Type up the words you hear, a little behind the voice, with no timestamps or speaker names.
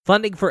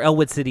Funding for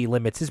Elwood City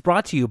Limits is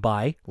brought to you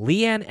by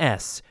Leanne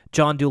S.,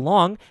 John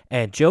DuLong,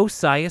 and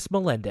Josias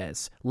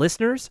Melendez,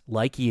 listeners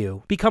like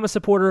you. Become a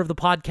supporter of the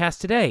podcast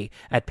today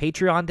at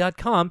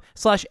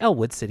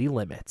patreon.com/Elwood City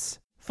Limits.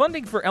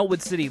 Funding for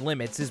Elwood City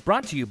Limits is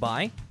brought to you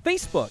by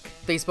Facebook,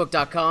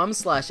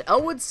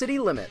 Facebook.com/Elwood City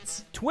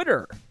Limits,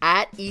 Twitter,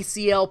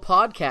 @ECL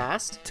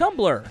Podcast,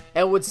 Tumblr,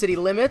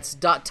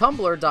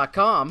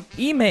 ElwoodCityLimits.tumblr.com,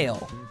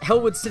 email,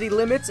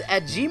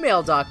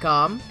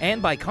 ElwoodCityLimits@gmail.com,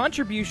 and by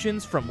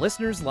contributions from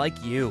listeners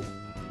like you.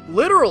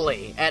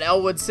 literally at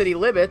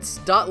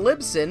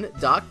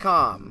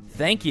ElwoodCityLimits.libsyn.com.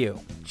 Thank you.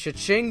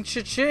 Cha-ching,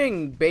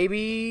 cha-ching,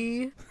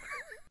 baby.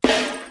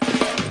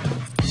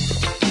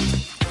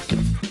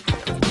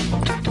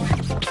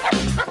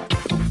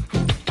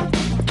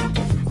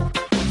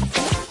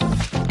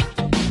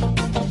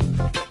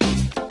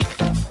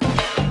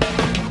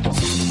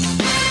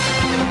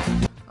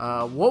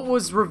 What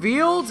was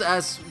revealed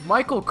as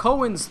Michael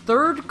Cohen's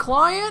third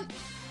client?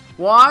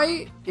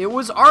 Why, it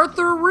was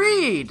Arthur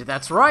Reed.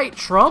 That's right,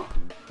 Trump,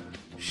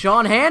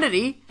 Sean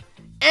Hannity,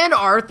 and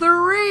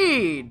Arthur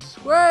Reed.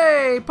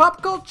 Way,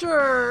 pop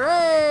culture,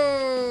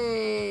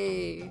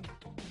 hey!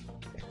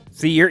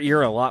 See,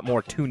 you're a lot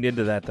more tuned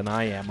into that than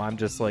I am. I'm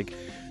just like,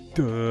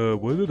 duh,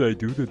 what did I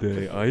do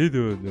today? I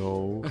don't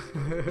know.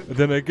 And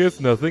then I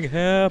guess nothing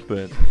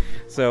happened.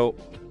 So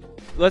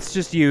let's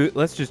just use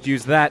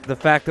that, the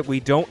fact that we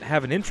don't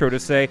have an intro to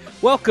say,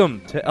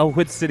 welcome to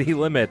Elwood City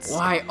Limits.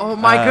 Why, oh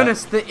my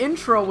goodness, the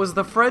intro was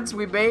the friends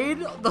we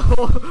made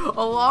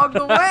along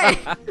the way.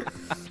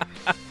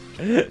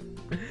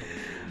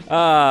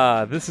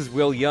 This is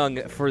Will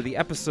Young for the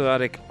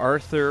Episodic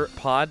Arthur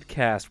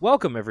podcast.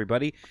 Welcome,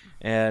 everybody,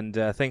 and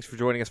thanks for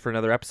joining us for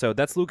another episode.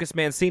 That's Lucas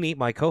Mancini,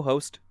 my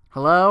co-host.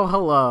 Hello,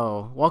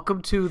 hello.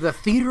 Welcome to the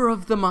Theater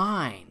of the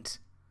Mind.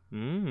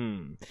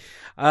 I'm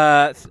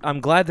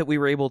glad that we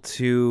were able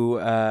to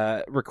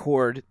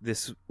record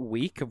this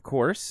week, of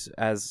course,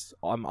 as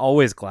I'm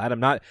always glad.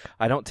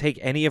 I don't take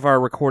any of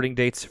our recording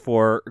dates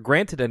for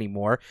granted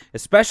anymore,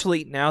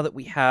 especially now that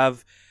we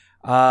have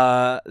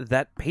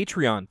that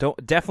Patreon.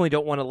 Definitely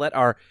don't want to let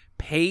our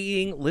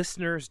paying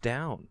listeners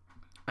down.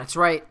 That's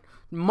right.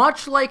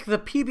 Much like the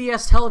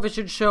PBS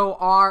television show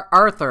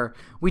Arthur,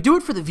 we do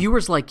it for the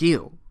viewers like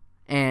you.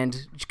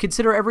 And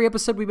consider every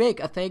episode we make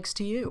a thanks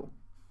to you.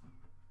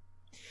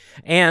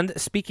 And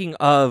speaking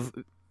of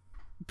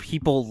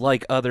people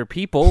like other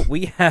people,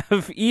 we have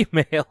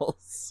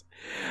emails.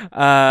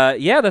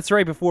 Yeah, that's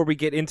right. Before we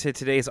get into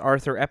today's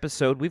Arthur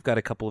episode, we've got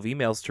a couple of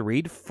emails to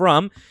read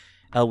from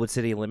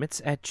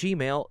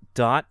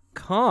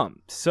ElwoodCityLimits@gmail.com.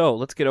 So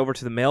let's get over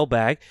to the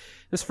mailbag.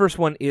 This first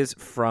one is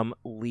from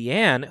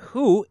Leanne,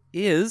 who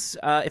is,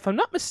 if I'm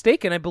not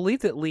mistaken, I believe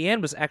that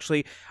Leanne was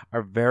actually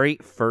our very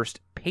first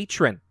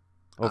patron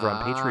over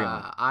on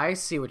Patreon. I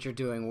see what you're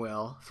doing,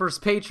 Will.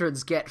 First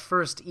patrons get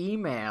first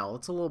email.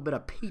 It's a little bit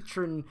of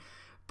patron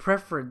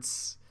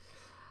preference.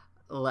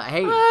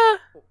 Hey,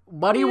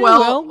 money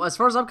well, as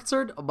far as I'm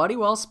concerned, money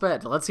well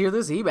spent. Let's hear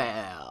this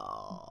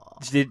email.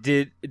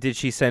 Did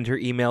she send her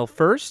email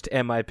first?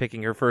 Am I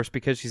picking her first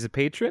because she's a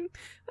patron?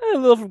 A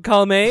little from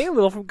column A, a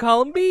little from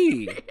column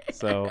B.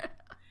 So,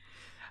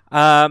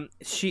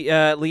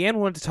 Leanne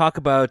wanted to talk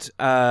about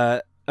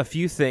a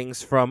few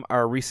things from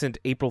our recent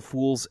April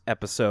Fool's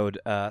episode,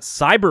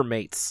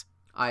 Cybermates.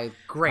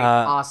 Great,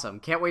 awesome.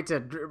 Can't wait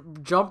to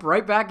jump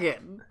right back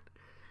in.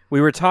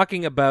 We were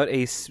talking about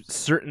a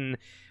certain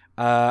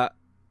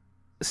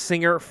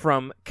singer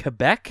from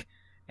Quebec,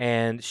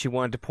 and she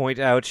wanted to point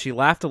out, she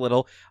laughed a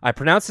little, I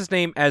pronounced his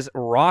name as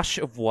Roche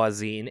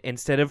Voisine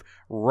instead of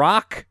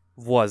Rock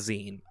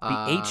Voisine.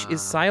 The H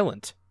is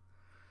silent.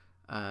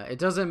 It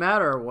doesn't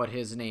matter what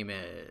his name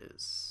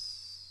is.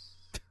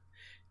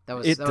 That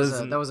was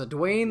a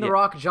Dwayne The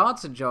Rock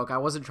Johnson joke. I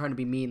wasn't trying to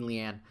be mean,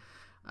 Leanne.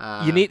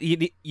 You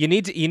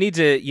need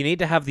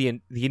to have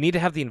the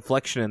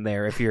inflection in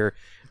there if you're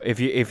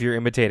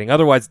imitating.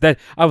 Otherwise, that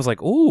I was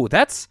like, ooh,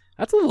 that's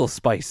a little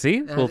spicy,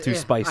 a little too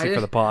spicy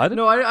for the pod.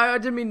 No, I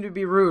didn't mean to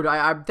be rude.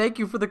 I thank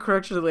you for the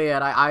correction,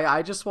 Leanne.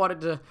 I just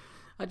wanted to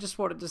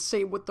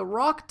say what The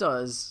Rock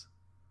does.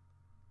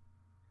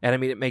 And I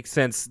mean, it makes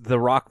sense. The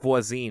Rock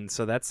Voisine,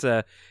 so that's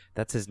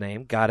his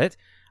name. Got it.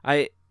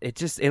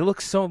 It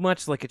looks so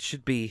much like it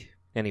should be.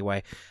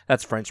 Anyway,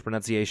 that's French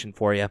pronunciation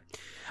for you.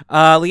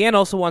 Leanne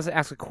also wants to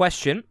ask a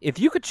question. If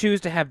you could choose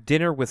to have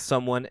dinner with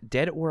someone,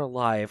 dead or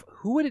alive,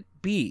 who would it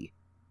be?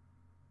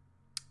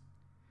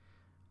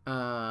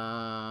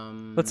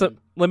 Let's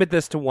limit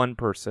this to one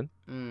person.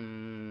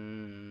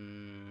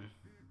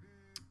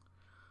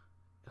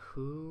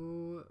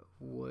 Who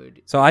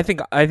would? So I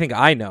think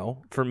I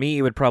know. For me,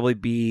 it would probably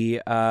be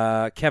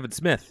Kevin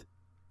Smith.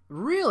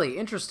 Really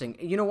interesting.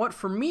 You know what?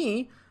 For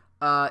me,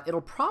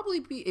 it'd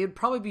probably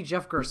be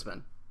Jeff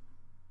Gerstmann.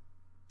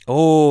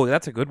 Oh,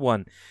 that's a good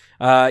one.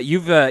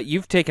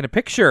 You've taken a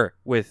picture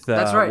with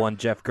That's right. one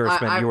Jeff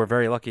Gerstmann. You were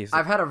very lucky.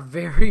 I've had a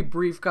very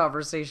brief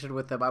conversation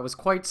with him. I was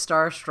quite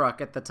starstruck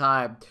at the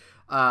time,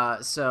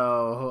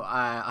 so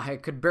I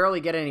could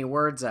barely get any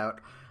words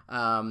out.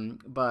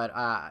 But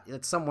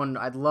it's someone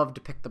I'd love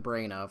to pick the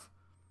brain of.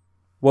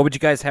 What would you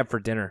guys have for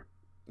dinner?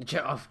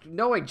 Jeff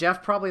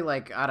probably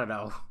like, I don't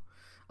know,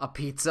 a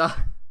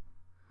pizza.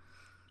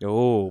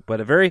 Oh,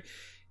 but a very...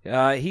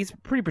 he's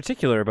pretty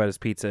particular about his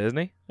pizza, isn't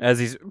he? As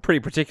he's pretty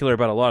particular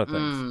about a lot of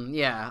things.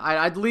 Yeah,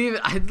 I'd leave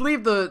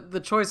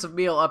the choice of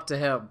meal up to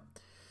him.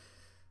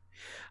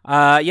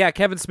 Yeah,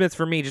 Kevin Smith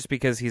for me, just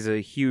because he's a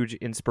huge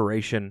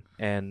inspiration,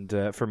 and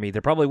for me,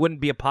 there probably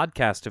wouldn't be a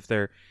podcast if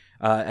there,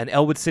 an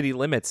Elwood City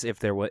Limits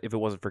if it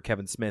wasn't for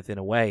Kevin Smith in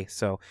a way.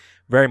 So,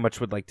 very much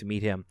would like to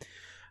meet him,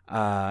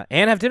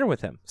 and have dinner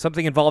with him.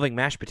 Something involving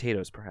mashed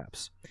potatoes,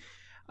 perhaps.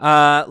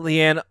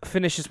 Leanne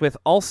finishes with,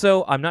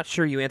 also, I'm not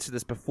sure you answered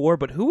this before,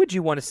 but who would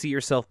you want to see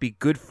yourself be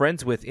good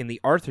friends with in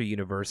the Arthur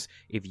universe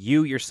if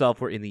you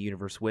yourself were in the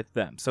universe with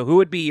them? So, who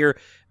would be your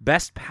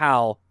best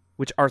pal?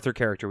 Which Arthur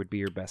character would be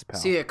your best pal?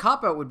 See, a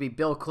cop-out would be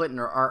Bill Clinton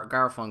or Art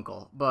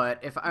Garfunkel. But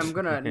if I'm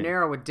going to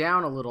narrow it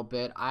down a little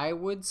bit, I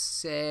would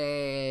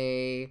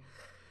say...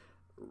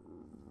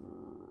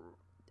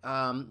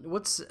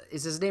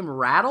 is his name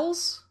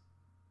Rattles?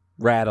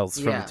 Rattles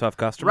from the Tough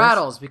Customers?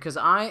 Rattles, because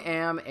I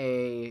am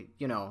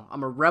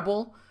I'm a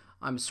rebel.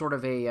 I'm sort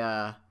of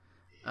a...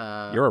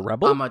 You're a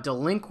rebel? I'm a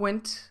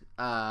delinquent.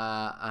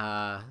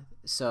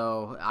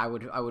 So I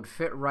would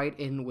fit right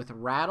in with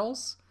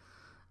Rattles.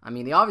 I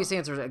mean, the obvious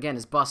answer, again,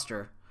 is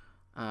Buster.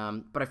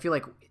 But I feel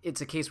like it's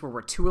a case where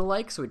we're too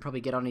alike, so we'd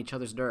probably get on each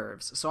other's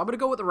nerves. So I'm going to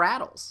go with the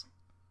Rattles.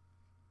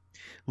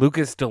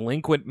 Lucas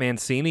Delinquent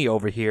Mancini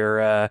over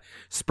here,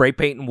 spray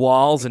painting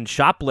walls and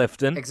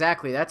shoplifting.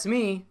 Exactly, that's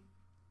me.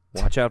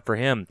 Watch out for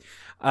him.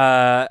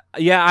 I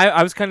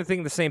was kind of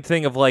thinking the same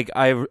thing of, like,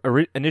 I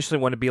initially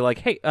want to be like,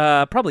 hey,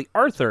 probably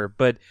Arthur,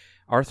 but...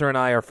 Arthur and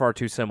I are far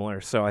too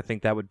similar, so I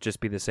think that would just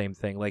be the same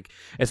thing. Like,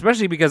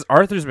 especially because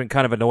Arthur's been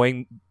kind of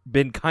annoying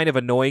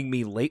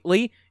me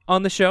lately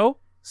on the show,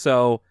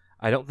 so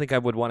I don't think I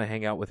would want to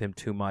hang out with him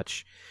too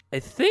much.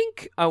 I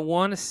think I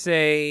want to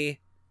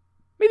say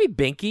maybe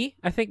Binky.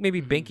 I think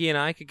maybe Binky and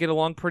I could get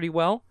along pretty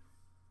well.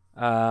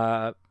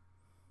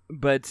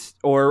 But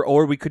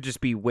or we could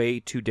just be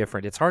way too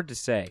different. It's hard to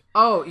say.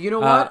 Oh, you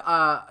know what?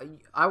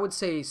 I would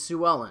say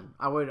Sue Ellen.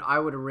 I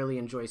would really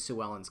enjoy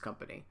Sue Ellen's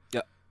company.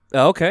 Yeah.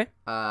 Oh, okay.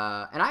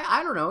 And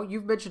I don't know.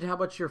 You've mentioned how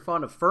much you're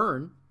fond of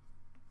Fern.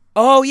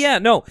 Oh, yeah.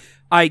 No,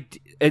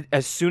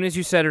 as soon as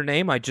you said her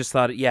name, I just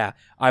thought,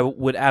 I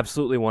would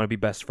absolutely want to be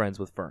best friends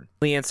with Fern.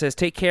 Leanne says,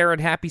 take care and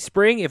happy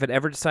spring if it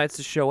ever decides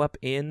to show up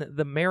in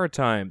the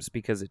Maritimes,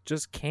 because it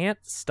just can't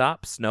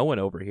stop snowing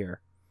over here.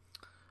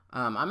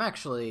 I'm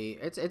actually,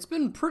 it's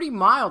been pretty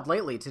mild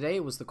lately. Today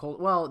was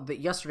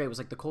yesterday was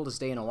like the coldest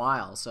day in a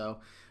while,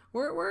 so...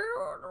 We're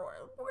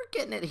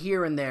getting it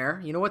here and there.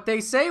 You know what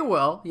they say,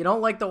 Will? You don't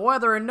like the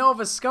weather in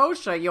Nova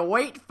Scotia, you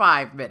wait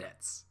 5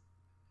 minutes.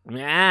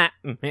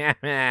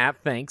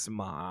 Thanks,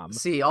 Mom.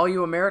 See, all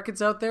you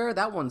Americans out there,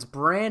 that one's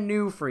brand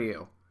new for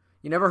you.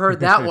 You never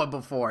heard that one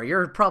before.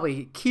 You're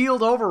probably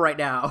keeled over right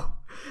now.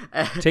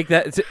 Take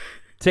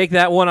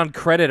that one on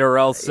credit, or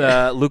else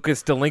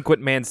Lucas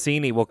Delinquent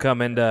Mancini will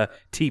come and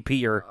TP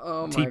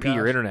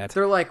your internet.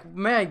 They're like,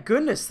 man,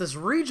 goodness, this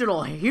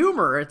regional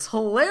humor, it's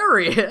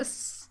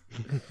hilarious.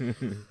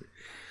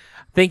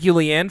 Thank you,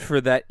 Leanne, for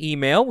that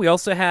email. We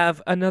also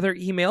have another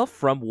email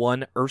from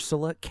one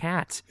Ursula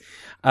Cat.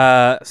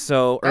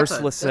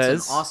 Ursula says...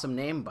 That's an awesome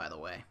name, by the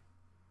way.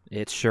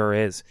 It sure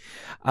is.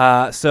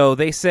 So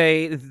they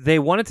say they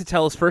wanted to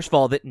tell us, first of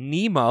all, that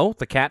Nemo,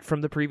 the cat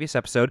from the previous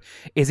episode,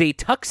 is a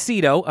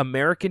tuxedo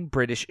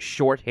American-British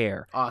short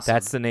hair. Awesome.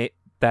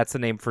 That's the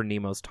name for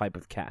Nemo's type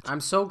of cat.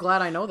 I'm so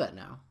glad I know that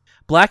now.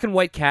 Black and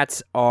white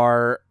cats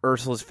are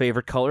Ursula's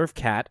favorite color of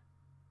cat.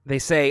 They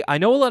say, I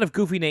know a lot of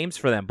goofy names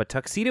for them, but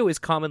tuxedo is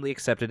commonly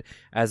accepted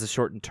as a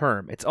shortened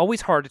term. It's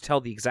always hard to tell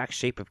the exact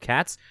shape of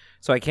cats,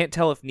 so I can't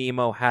tell if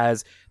Nemo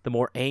has the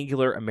more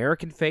angular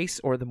American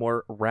face or the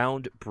more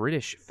round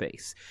British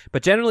face.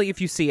 But generally, if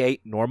you see a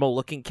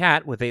normal-looking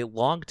cat with a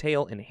long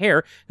tail and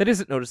hair that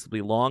isn't noticeably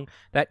long,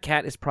 that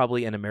cat is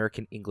probably an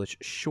American English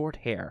short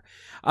hair.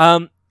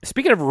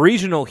 Speaking of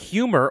regional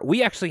humor,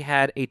 we actually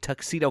had a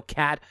tuxedo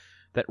cat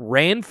that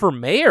ran for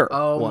mayor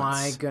once.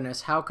 My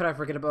goodness. How could I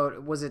forget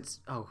about... Was it...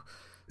 Oh...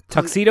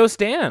 Tuxedo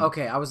Stan.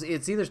 Okay,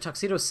 it's either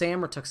Tuxedo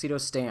Sam or Tuxedo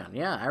Stan.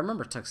 Yeah, I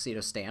remember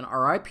Tuxedo Stan.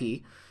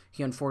 R.I.P.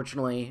 He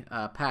unfortunately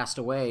passed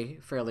away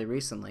fairly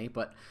recently,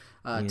 but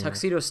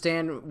Tuxedo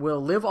Stan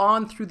will live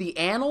on through the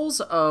annals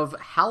of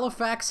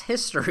Halifax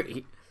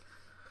history.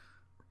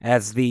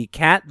 As the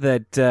cat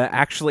that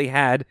actually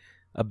had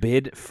a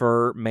bid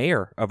for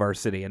mayor of our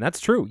city. And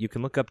that's true. You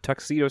can look up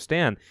Tuxedo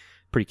Stan.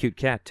 Pretty cute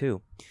cat,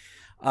 too.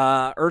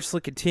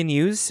 Ursula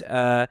continues,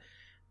 as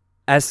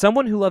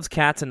someone who loves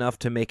cats enough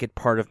to make it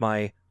part of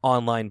my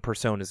online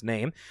persona's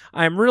name,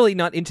 I am really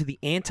not into the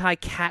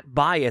anti-cat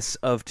bias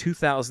of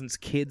 2000s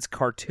kids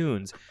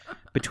cartoons.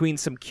 Between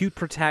some cute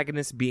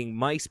protagonists being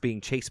mice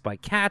being chased by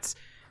cats,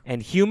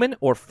 and human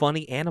or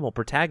funny animal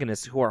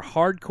protagonists who are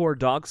hardcore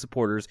dog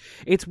supporters.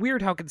 It's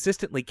weird how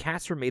consistently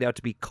cats were made out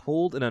to be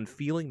cold and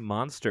unfeeling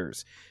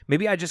monsters.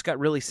 Maybe I just got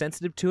really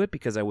sensitive to it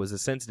because I was a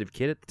sensitive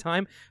kid at the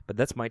time, but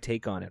that's my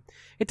take on it.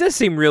 It does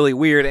seem really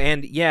weird,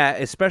 and yeah,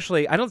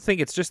 especially, I don't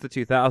think it's just the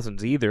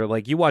 2000s either.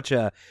 Like, you watch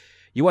a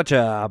like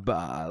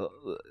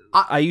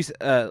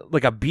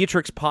a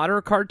Beatrix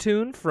Potter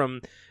cartoon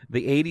from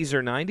the 80s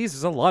or 90s.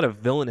 There's a lot of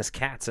villainous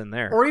cats in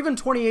there. Or even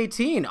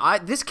 2018.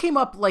 This came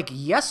up like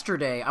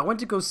yesterday. I went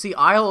to go see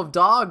Isle of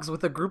Dogs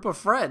with a group of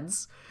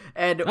friends.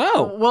 And,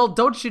 well,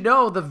 don't you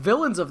know, the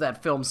villains of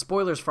that film,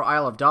 spoilers for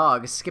Isle of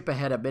Dogs, skip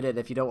ahead a minute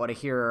if you don't want to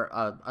hear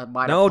a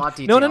minor plot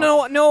detail.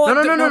 No.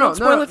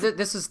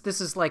 This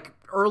is like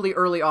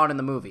early on in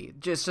the movie.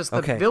 Just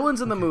the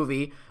villains in the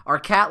movie are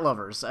cat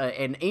lovers,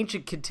 an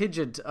ancient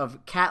contingent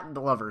of cat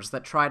lovers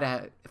that try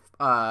to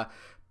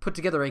put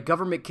together a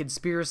government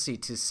conspiracy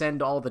to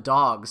send all the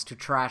dogs to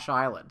Trash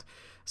Island.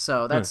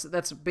 So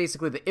that's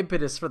basically the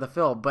impetus for the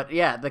film. But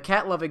yeah, the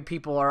cat-loving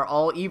people are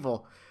all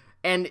evil.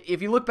 And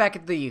if you look back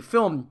at the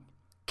film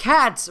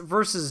Cats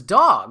versus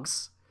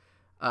Dogs,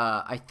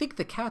 I think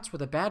the cats were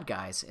the bad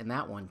guys in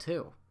that one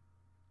too.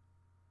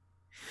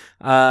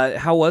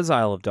 How was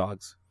Isle of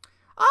Dogs?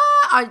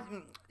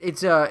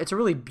 It's a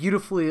really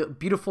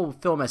beautiful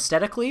film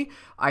aesthetically.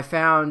 I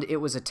found it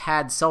was a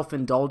tad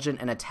self-indulgent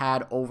and a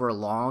tad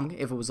overlong.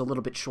 If it was a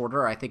little bit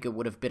shorter, I think it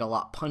would have been a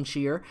lot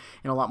punchier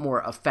and a lot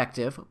more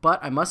effective. But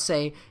I must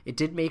say, it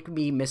did make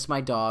me miss my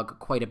dog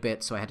quite a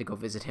bit, so I had to go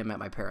visit him at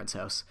my parents'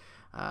 house.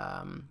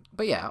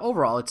 But yeah,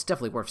 overall, it's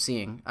definitely worth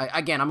seeing.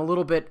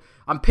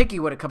 I'm picky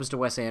when it comes to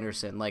Wes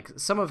Anderson. Like,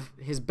 some of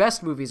his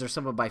best movies are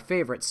some of my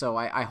favorites, so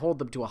I hold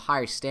them to a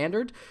high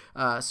standard.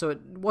 So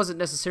it wasn't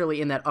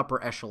necessarily in that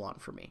upper echelon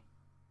for me.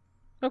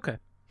 Okay.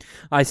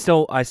 I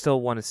still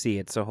want to see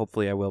it, so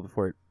hopefully I will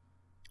before it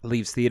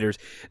leaves theaters.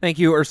 Thank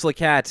you, Ursula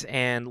Cat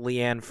and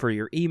Leanne, for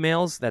your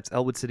emails. That's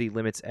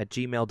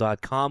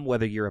elwoodcitylimits@gmail.com.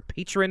 Whether you're a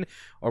patron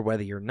or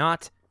whether you're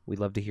not, we'd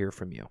love to hear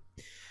from you.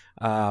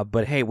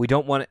 But hey, we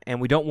don't want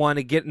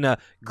to get in a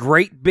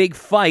great big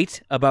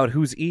fight about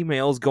whose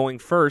email's going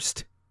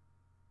first.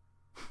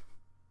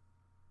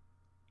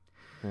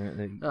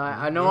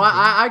 I know.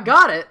 I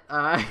got it.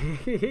 I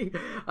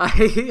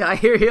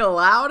hear you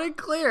loud and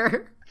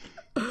clear.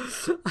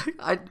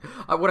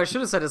 What I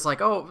should have said is like,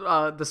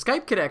 the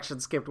Skype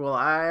connection skipped. Well,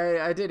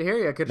 I did hear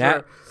you.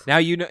 Now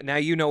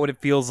you know what it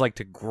feels like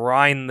to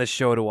grind the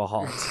show to a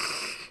halt.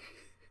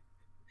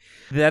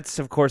 That's,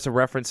 of course, a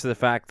reference to the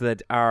fact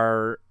that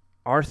our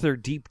Arthur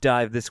deep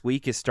dive this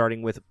week is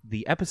starting with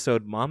the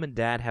episode Mom and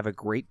Dad Have a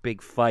Great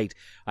Big Fight.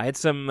 I had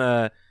some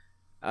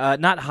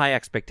not high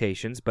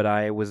expectations, but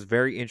I was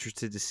very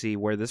interested to see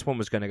where this one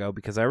was going to go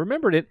because I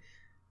remembered it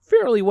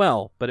fairly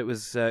well, but it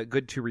was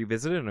good to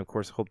revisit it, and of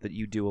course hope that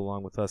you do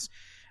along with us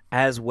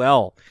as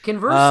well.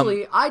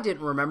 Conversely, I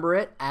didn't remember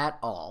it at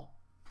all.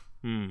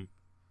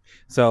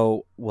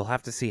 So we'll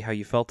have to see how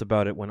you felt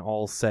about it when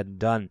all's said and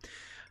done.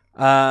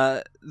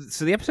 So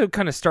the episode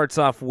kind of starts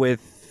off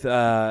with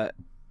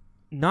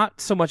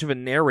not so much of a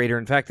narrator.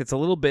 In fact, it's a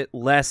little bit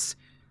less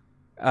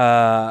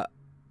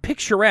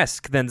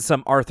picturesque than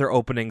some Arthur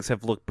openings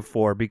have looked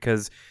before,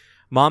 because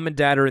Mom and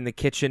Dad are in the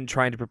kitchen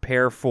trying to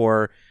prepare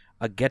for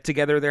a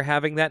get-together they're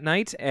having that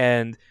night,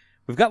 and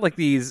we've got like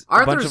these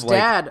Arthur's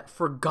dad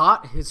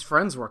forgot his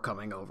friends were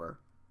coming over.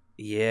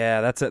 Yeah,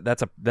 that's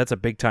a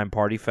big time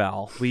party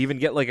foul. We even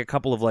get like a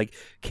couple of like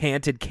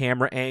canted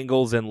camera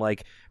angles and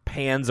like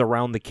pans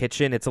around the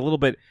kitchen. It's a little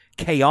bit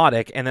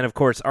chaotic, and then of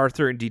course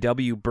Arthur and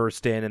DW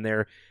burst in and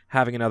they're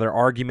having another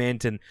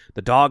argument, and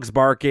the dog's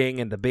barking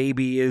and the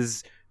baby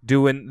is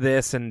doing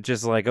this, and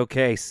just like,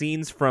 okay,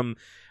 scenes from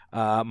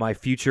my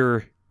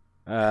future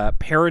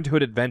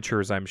parenthood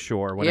adventures, I'm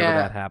sure, whenever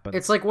that happens.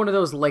 It's like one of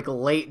those like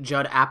late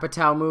Judd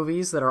Apatow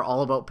movies that are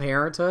all about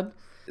parenthood.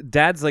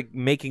 Dad's like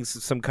making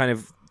some kind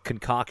of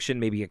concoction,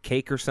 maybe a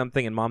cake or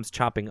something, and Mom's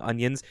chopping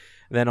onions.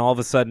 And then all of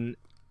a sudden,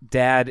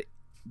 Dad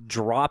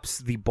drops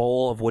the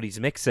bowl of what he's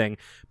mixing,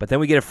 but then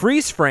we get a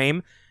freeze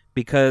frame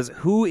because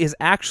who is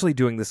actually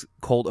doing this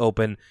cold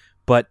open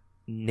but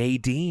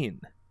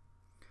Nadine?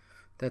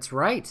 That's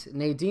right.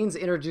 Nadine's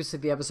introduced to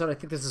the episode. I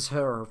think this is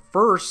her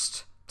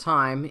first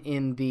time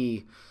in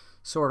the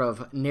sort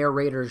of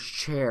narrator's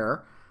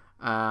chair.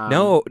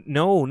 No.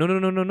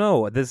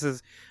 This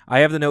is, I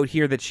have the note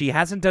here that she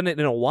hasn't done it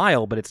in a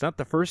while, but it's not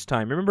the first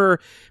time. Remember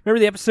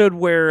the episode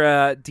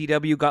where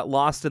DW got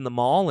lost in the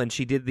mall and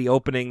she did the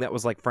opening that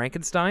was like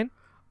Frankenstein?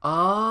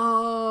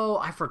 Oh,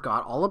 I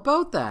forgot all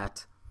about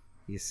that.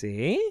 You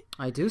see?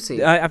 I do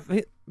see. I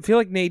feel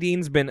like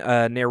Nadine's been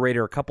a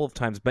narrator a couple of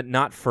times, but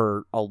not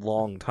for a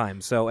long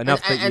time. So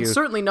enough and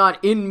certainly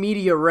not in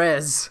media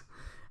res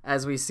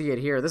as we see it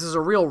here. This is a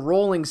real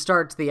rolling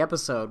start to the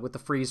episode with the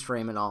freeze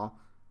frame and all.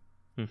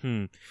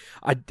 Mm-hmm.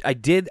 I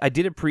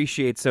did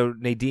appreciate, so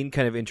Nadine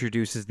kind of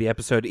introduces the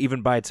episode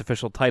even by its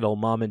official title,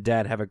 Mom and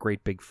Dad Have a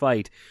Great Big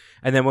Fight.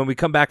 And then when we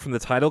come back from the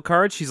title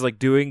card, she's like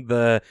doing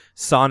the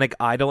Sonic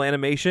Idol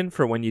animation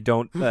for when you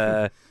don't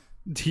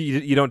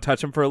you don't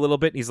touch him for a little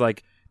bit. And he's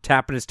like,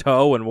 tapping his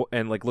toe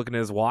and like looking at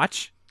his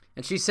watch.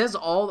 And she says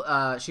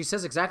she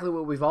says exactly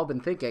what we've all been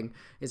thinking.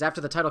 Is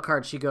after the title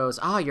card, she goes,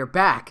 "You're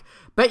back.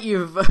 Bet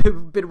you've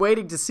been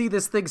waiting to see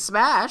this thing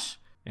smash."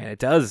 And it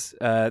does.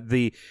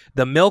 The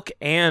milk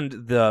and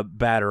the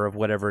batter of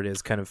whatever it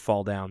is kind of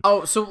fall down.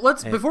 Oh, so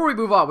before we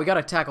move on, we got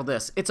to tackle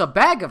this. It's a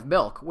bag of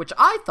milk, which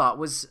I thought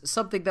was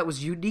something that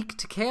was unique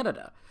to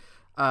Canada.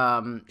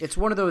 It's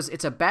one of those.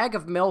 It's a bag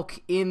of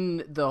milk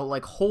in the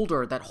like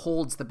holder that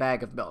holds the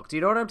bag of milk. Do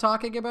you know what I'm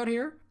talking about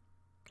here?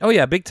 Oh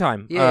yeah, big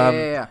time.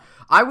 Yeah.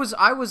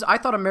 I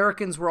thought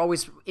Americans were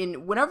always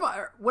in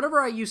whenever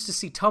I used to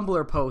see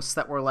Tumblr posts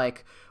that were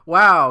like,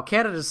 "Wow,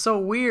 Canada's so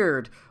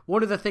weird."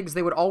 One of the things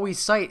they would always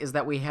cite is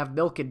that we have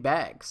milk in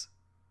bags.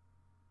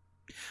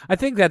 I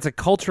think that's a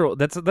cultural.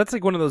 That's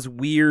like one of those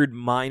weird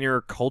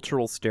minor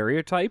cultural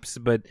stereotypes,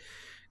 but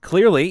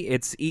clearly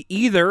it's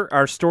either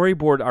our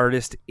storyboard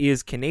artist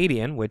is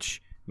Canadian,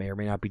 which may or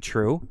may not be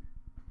true,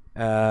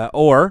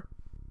 or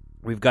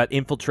we've got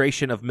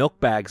infiltration of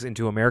milk bags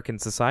into American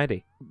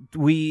society.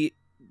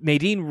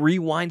 Nadine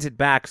rewinds it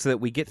back so that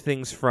we get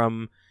things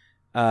from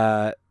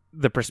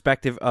the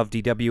perspective of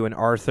DW and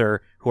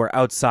Arthur, who are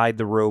outside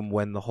the room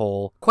when the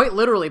whole... Quite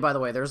literally, by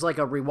the way. There's like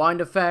a rewind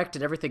effect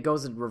and everything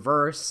goes in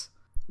reverse.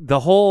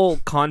 The whole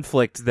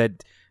conflict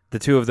that the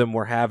two of them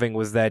were having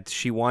was that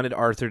she wanted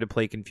Arthur to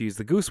play Confuse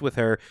the Goose with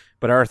her,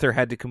 but Arthur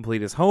had to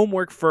complete his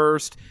homework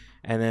first,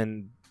 and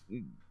then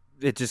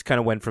it just kind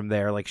of went from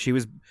there. Like she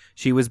was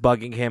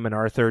bugging him, and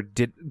Arthur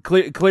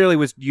clearly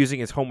was using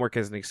his homework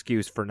as an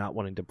excuse for not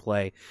wanting to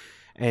play.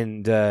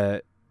 And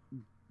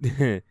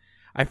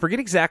I forget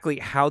exactly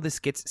how this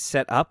gets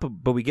set up,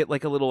 but we get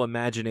like a little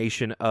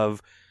imagination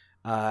of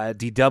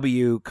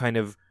DW kind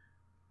of...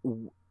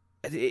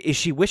 Is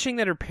she wishing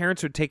that her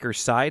parents would take her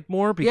side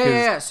more? Because...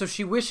 Yeah. So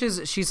she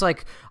wishes, she's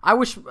like, I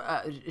wish,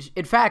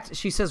 in fact,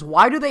 she says,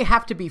 why do they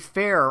have to be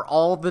fair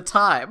all the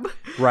time?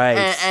 Right.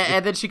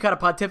 And then she kind of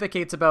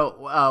pontificates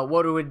about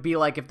what it would be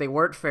like if they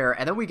weren't fair.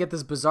 And then we get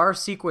this bizarre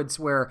sequence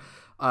where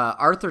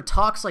Arthur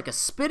talks like a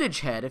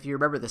spinach head, if you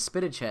remember the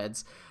spinach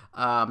heads.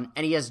 And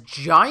he has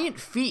giant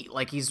feet,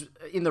 like he's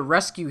in the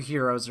Rescue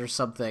Heroes or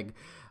something.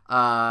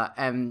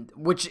 And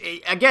which,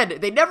 again,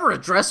 they never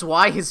address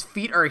why his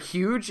feet are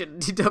huge in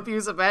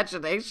DW's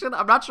imagination.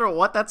 I'm not sure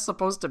what that's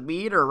supposed to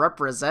mean or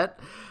represent,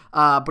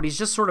 but he's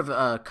just sort of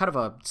kind of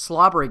a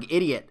slobbering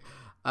idiot.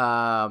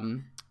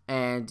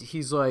 And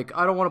he's like,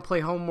 I don't want to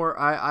play homework.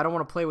 I don't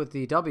want to play with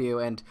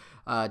DW. And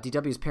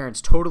DW's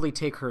parents totally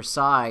take her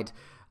side.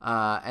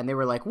 And they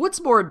were like,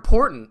 what's more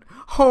important,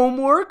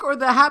 homework or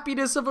the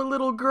happiness of a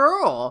little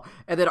girl?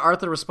 And then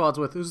Arthur responds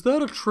with, is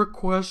that a trick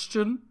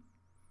question?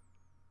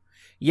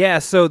 Yeah,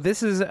 so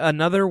this is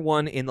another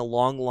one in the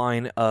long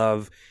line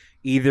of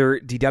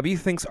either DW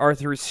thinks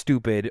Arthur is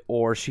stupid,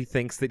 or she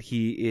thinks that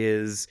he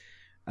is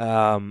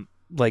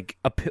like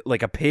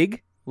a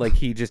pig, like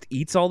he just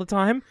eats all the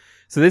time.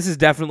 So this is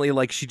definitely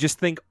like she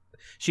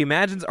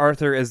imagines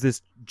Arthur as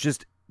this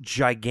just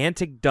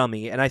gigantic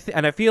dummy, and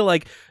I feel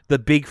like the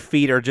big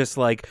feet are just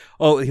like,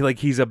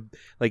 he's a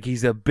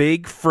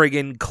big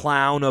friggin'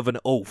 clown of an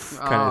oaf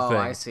kind of thing.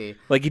 I see.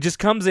 Like he just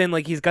comes in,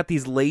 like he's got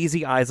these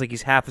lazy eyes, like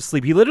he's half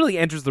asleep. He literally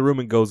enters the room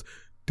and goes,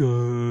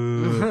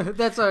 duh.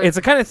 It's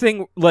a kind of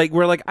thing like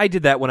where like I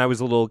did that when I was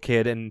a little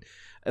kid, and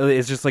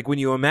it's just like when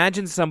you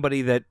imagine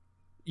somebody that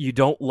you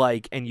don't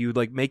like and you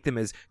like make them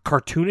as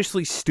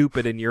cartoonishly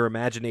stupid in your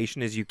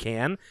imagination as you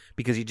can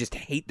because you just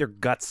hate their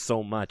guts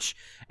so much,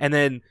 and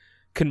then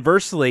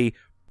conversely,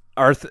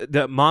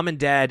 the mom and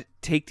dad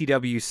take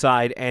DW's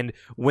side, and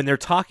when they're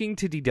talking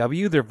to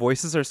DW, their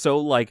voices are so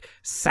like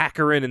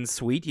saccharine and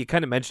sweet. You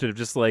kind of mentioned it, of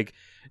just like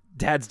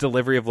dad's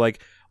delivery of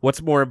like,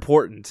 what's more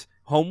important,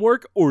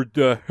 homework or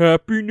the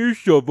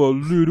happiness of a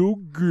little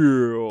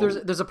girl?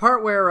 There's a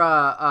part where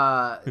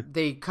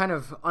they kind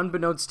of,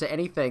 unbeknownst to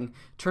anything,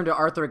 turn to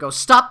Arthur and go,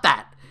 stop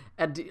that!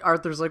 And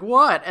Arthur's like,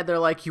 what? And they're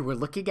like, you were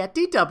looking at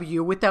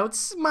DW without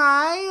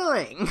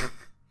smiling.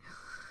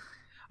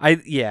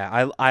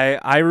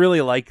 I really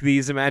like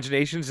these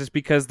imaginations just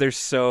because they're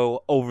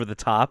so over the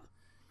top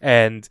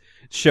and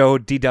show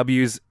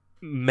DW's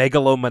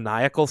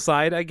megalomaniacal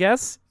side, I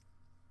guess.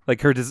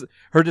 Like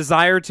her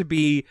desire to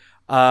be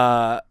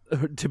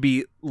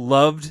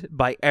loved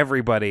by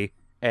everybody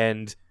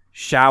and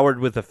showered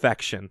with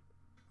affection.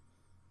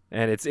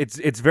 And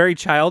it's very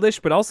childish,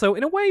 but also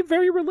in a way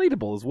very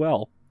relatable as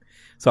well.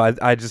 So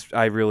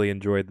I really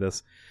enjoyed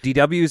this.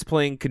 DW is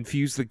playing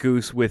Confuse the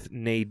Goose with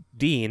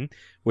Nadine,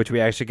 which we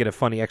actually get a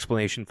funny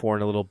explanation for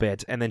in a little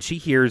bit, and then she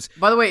hears.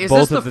 By the way, is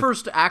this the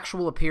first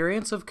actual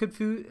appearance of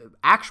Confuse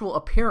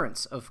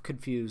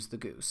the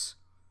Goose?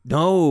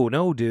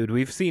 No, dude.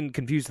 We've seen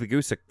Confuse the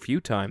Goose a few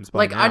times.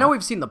 I know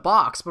we've seen the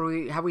box, but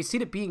have we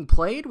seen it being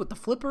played with the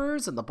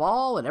flippers and the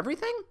ball and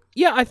everything?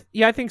 Yeah,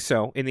 I think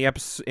so. In the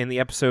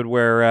episode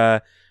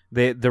where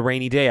the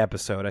rainy day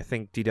episode, I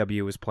think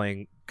DW was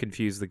playing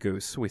Confuse the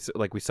Goose. We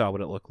saw what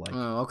it looked like.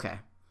 Oh, okay.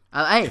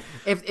 Hey,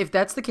 if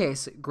that's the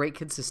case, great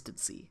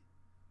consistency.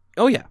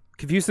 Oh yeah,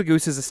 Confuse the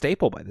Goose is a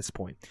staple by this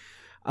point.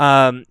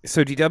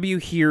 So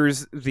DW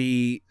hears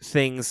the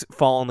things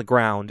fall on the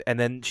ground, and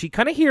then she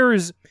kind of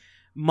hears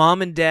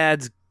Mom and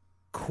Dad's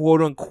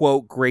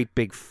quote-unquote great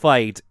big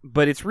fight,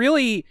 but it's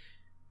really,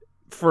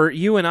 for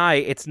you and I,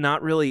 it's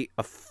not really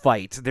a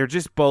fight. They're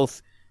just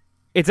both...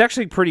 It's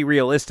actually pretty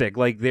realistic.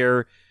 Like,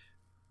 they're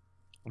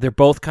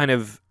both kind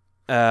of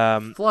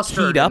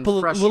flustered keyed up a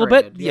little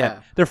bit.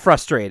 Yeah, they're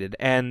frustrated,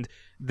 and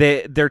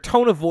their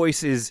tone of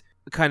voice is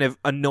kind of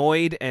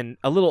annoyed and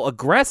a little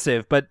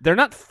aggressive, but they're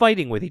not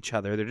fighting with each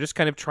other. They're just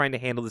kind of trying to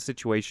handle the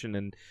situation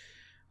and,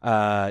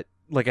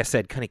 like I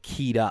said, kind of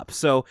keyed up.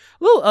 So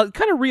a little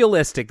kind of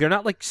realistic. They're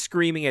not like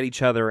screaming at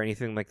each other or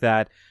anything like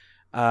that.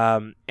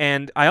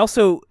 And I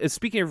also,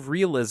 speaking of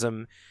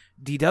realism,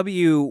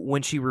 DW,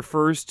 when she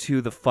refers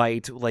to the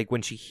fight, like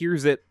when she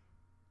hears it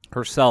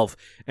herself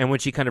and when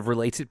she kind of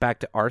relates it back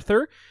to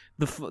Arthur,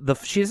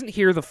 she doesn't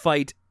hear the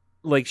fight.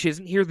 Like, she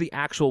doesn't hear the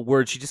actual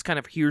words. She just kind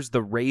of hears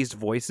the raised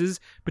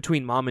voices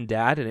between Mom and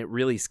Dad, and it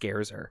really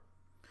scares her.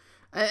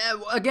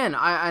 Again,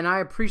 I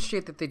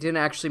appreciate that they didn't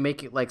actually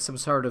make it like some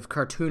sort of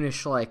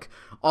cartoonish, like,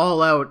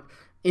 all-out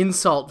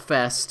insult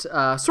fest,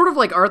 sort of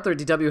like Arthur and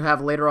DW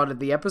have later on in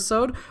the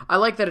episode. I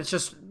like that it's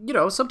just,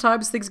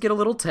 sometimes things get a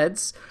little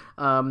tense,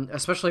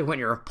 especially when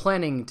you're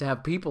planning to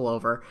have people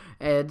over,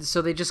 and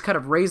so they just kind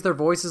of raise their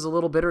voices a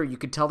little bit, or you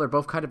could tell they're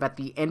both kind of at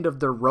the end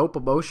of their rope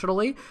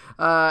emotionally,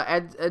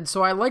 and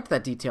so I liked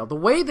that detail. The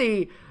way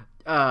they...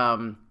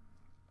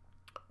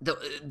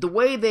 The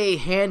way they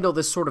handle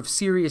this sort of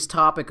serious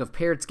topic of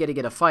parents getting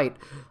in a fight,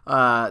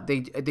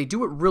 they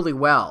do it really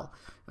well,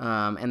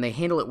 and they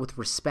handle it with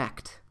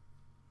respect.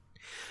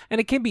 And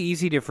it can be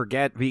easy to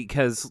forget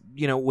because,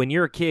 when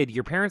you're a kid,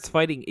 your parents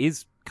fighting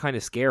is kind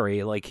of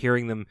scary, like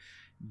hearing them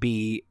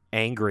be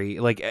angry.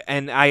 Like,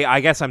 and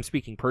I guess I'm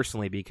speaking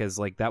personally because,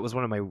 like, that was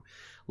one of my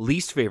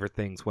least favorite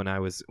things when I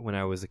was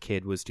a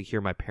kid, was to hear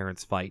my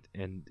parents fight,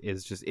 and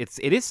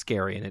it is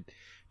scary, and it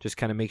just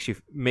kind of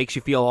makes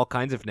you feel all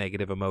kinds of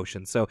negative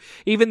emotions. So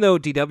even though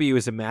DW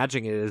is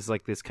imagining it as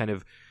like this kind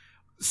of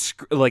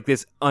like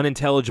this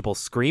unintelligible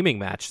screaming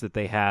match that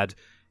they had,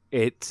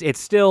 it's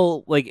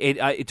still like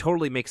it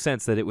totally makes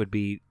sense that it would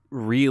be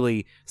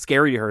really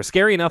scary to her.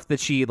 Scary enough that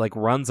she like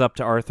runs up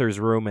to Arthur's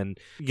room and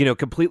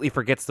completely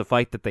forgets the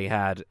fight that they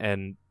had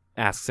and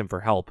asks him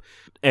for help.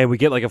 And we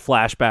get like a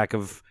flashback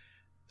of,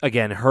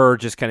 again, her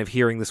just kind of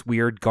hearing this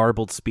weird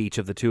garbled speech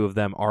of the two of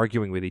them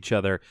arguing with each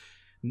other,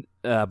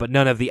 but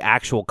none of the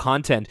actual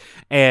content.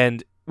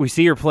 And we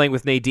see her playing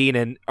with Nadine,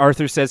 and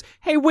Arthur says,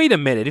 "Hey, wait a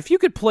minute. If you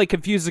could play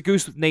Confuse the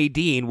Goose with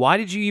Nadine, why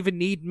did you even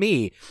need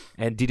me?"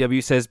 And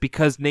DW says,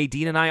 "Because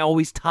Nadine and I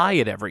always tie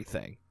at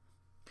everything."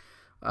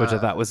 Which I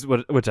thought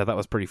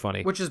was pretty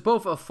funny. Which is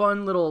both a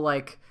fun little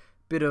like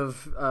bit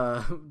of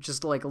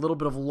just like a little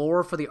bit of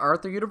lore for the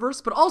Arthur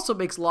universe, but also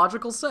makes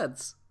logical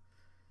sense.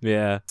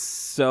 Yeah.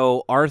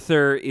 So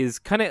Arthur is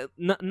kind of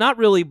not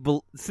really.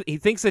 He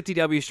thinks that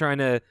DW is trying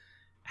to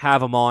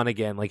have him on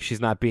again, like she's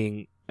not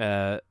being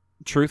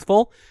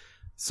truthful.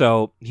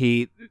 So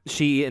she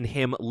and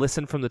him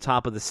listen from the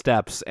top of the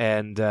steps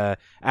and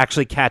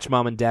actually catch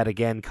Mom and Dad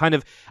again, kind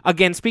of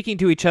again speaking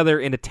to each other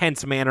in a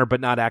tense manner,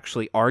 but not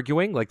actually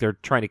arguing. Like they're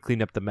trying to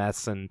clean up the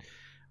mess, and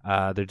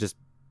they're just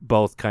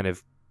both kind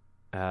of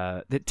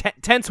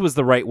tense was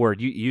the right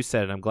word. You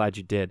said it. I'm glad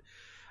you did.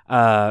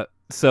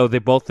 So they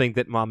both think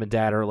that Mom and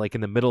Dad are like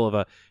in the middle of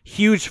a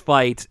huge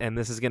fight, and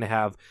this is going to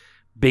have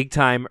big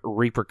time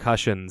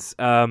repercussions.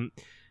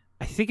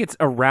 I think it's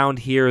around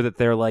here that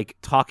they're like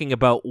talking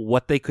about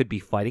what they could be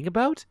fighting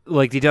about.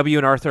 Like DW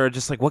and Arthur are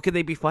just like, what could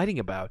they be fighting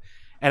about?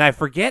 And I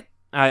forget.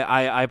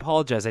 I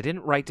apologize. I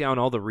didn't write down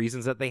all the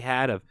reasons that they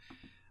had.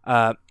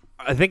 I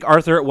think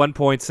Arthur at one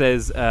point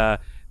says they're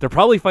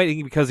probably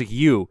fighting because of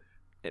you,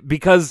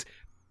 because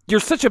you're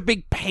such a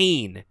big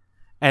pain.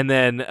 And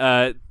then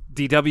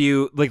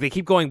DW, like, they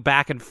keep going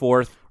back and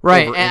forth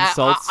right over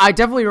insults. I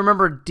definitely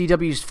remember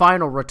DW's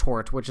final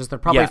retort, which is they're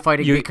probably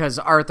fighting because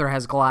Arthur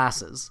has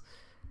glasses.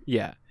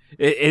 Yeah,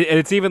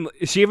 it's even,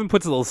 she even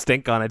puts a little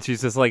stink on it.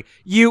 She's just like,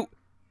 you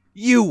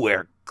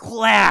wear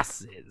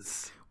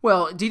glasses.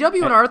 Well,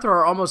 DW and Arthur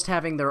are almost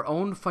having their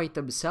own fight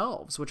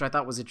themselves, which I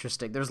thought was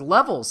interesting. There's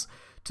levels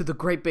to the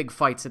great big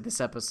fights in this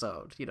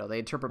episode. They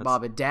interpret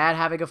Mom and Dad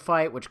having a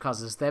fight, which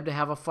causes them to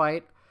have a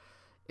fight.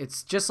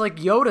 It's just like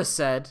Yoda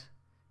said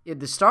in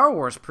the Star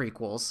Wars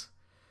prequels.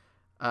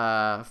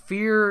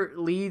 Fear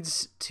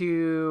leads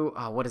to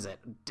what is it?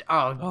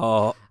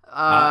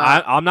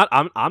 I'm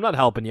not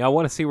helping you. I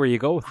want to see where you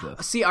go with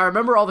this. See, I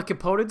remember all the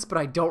components, but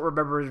I don't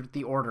remember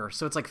the order.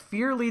 So it's like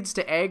fear leads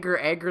to anger,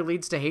 anger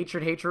leads to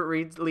hatred,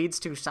 hatred leads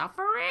to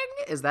suffering.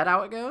 Is that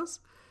how it goes?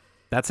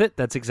 That's it.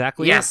 That's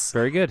exactly it.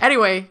 Very good.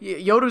 Anyway,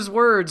 Yoda's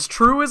words,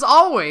 true as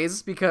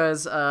always,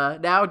 because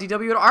now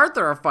DW and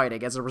Arthur are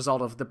fighting as a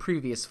result of the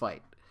previous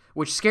fight,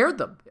 which scared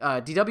them.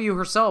 DW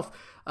herself,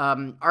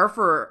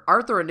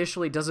 Arthur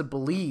initially doesn't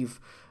believe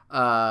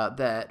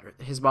that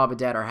his mom and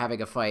dad are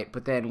having a fight,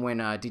 but then when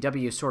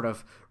DW sort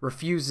of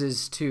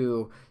refuses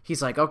to,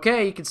 he's like,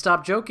 okay, you can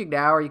stop joking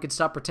now, or you can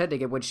stop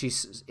pretending, and when she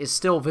is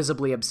still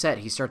visibly upset,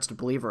 he starts to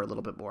believe her a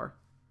little bit more.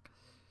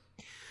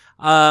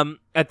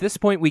 At this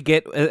point, we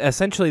get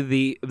essentially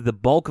the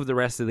bulk of the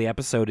rest of the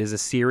episode is a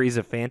series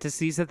of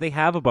fantasies that they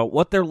have about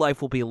what their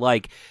life will be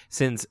like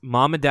since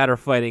mom and dad are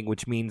fighting,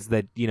 which means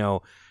that,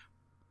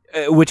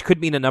 which could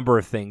mean a number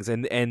of things.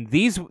 And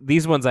these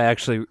ones I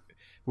actually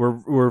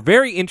were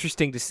very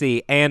interesting to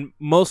see and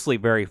mostly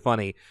very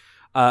funny.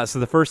 So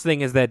the first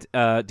thing is that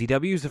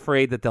DW is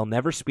afraid that they'll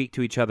never speak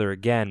to each other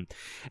again.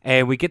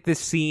 And we get this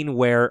scene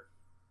where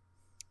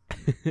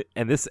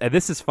and this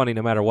is funny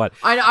no matter what.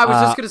 I was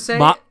just gonna say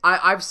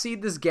I've seen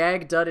this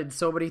gag done in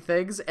so many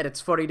things, and it's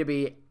funny to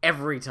me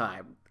every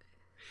time.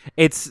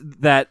 It's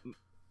that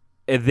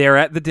they're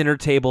at the dinner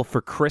table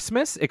for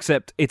Christmas,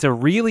 except it's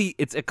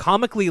a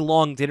comically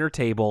long dinner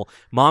table.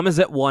 Mom is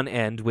at one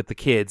end with the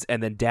kids,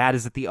 and then dad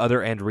is at the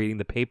other end reading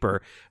the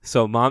paper.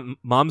 So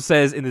mom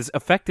says in this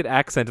affected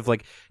accent of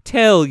like,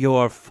 "Tell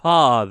your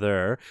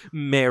father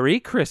Merry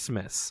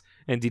Christmas."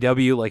 And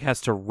DW has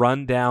to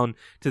run down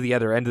to the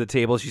other end of the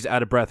table. She's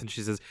out of breath, and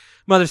she says,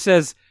 "Mother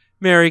says,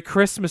 Merry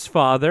Christmas,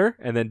 Father."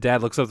 And then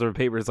Dad looks up at the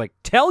paper and is like,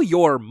 "Tell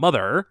your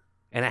mother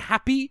and a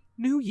Happy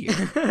New Year."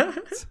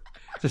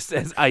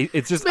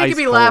 It's just making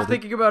me laugh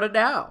thinking about it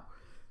now.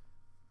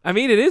 I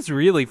mean, it is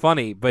really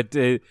funny, but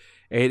it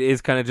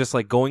is kind of just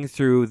like going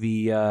through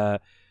the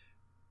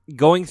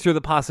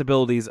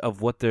possibilities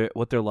of what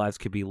their lives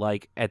could be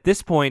like. At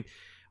this point,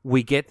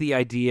 we get the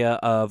idea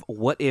of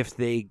what if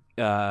they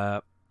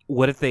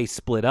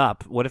split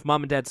up? What if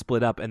mom and dad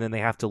split up and then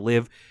they have to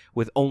live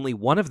with only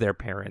one of their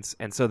parents?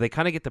 And so they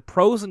kind of get the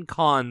pros and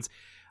cons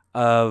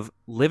of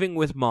living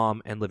with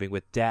mom and living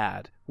with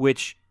dad,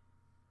 which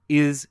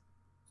is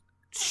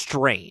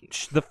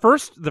strange. The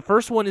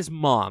first one is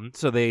mom.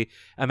 So they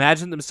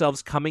imagine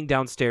themselves coming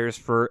downstairs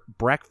for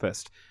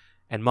breakfast,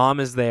 and mom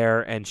is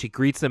there and she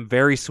greets them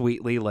very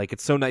sweetly. Like,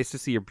 "It's so nice to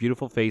see your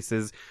beautiful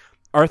faces."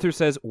 Arthur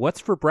says, "What's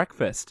for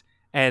breakfast?"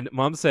 And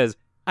mom says,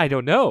 "I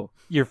don't know.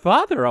 Your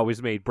father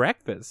always made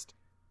breakfast."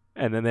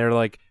 And then they're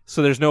like,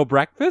 "So there's no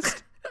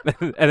breakfast?"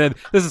 And then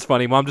this is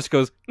funny. Mom just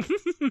goes,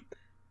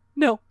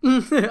 "No."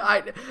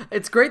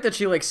 It's great that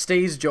she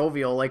stays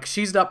jovial.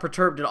 She's not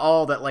perturbed at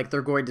all that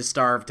they're going to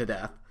starve to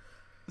death.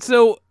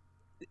 So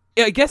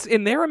I guess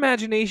in their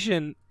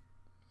imagination,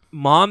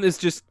 mom is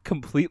just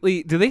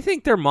completely... Do they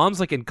think their mom's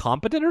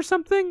incompetent or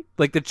something?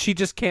 That she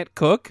just can't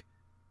cook?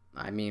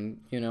 I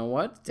mean, you know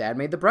what? Dad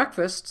made the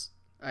breakfast.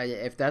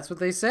 If that's what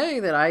they say,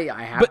 then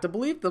I have to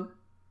believe them.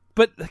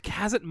 But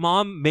hasn't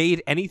mom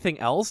made anything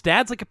else?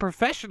 Dad's a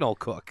professional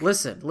cook.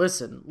 Listen.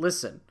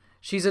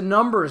 She's a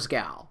numbers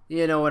gal.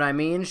 You know what I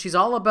mean? She's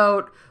all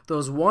about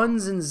those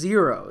ones and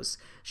zeros.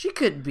 She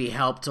could be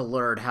helped to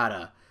learn how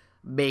to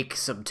make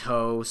some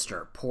toast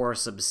or pour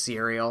some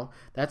cereal.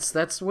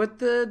 That's what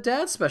the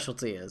dad's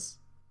specialty is.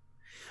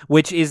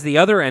 Which is the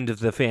other end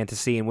of the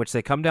fantasy, in which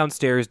they come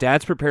downstairs.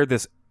 Dad's prepared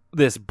this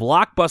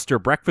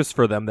blockbuster breakfast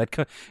for them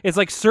that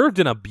it's served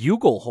in a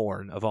bugle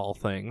horn of all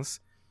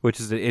things,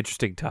 which is an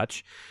interesting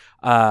touch.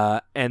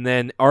 And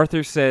then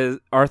Arthur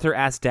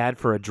asks Dad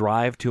for a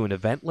drive to an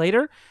event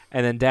later,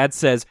 and then Dad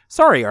says,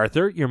 "Sorry,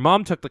 Arthur, your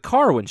mom took the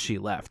car when she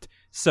left."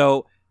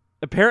 So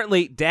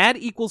apparently Dad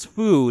equals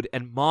food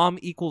and mom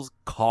equals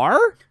car?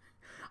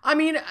 I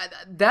mean,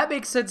 that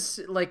makes sense.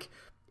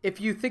 If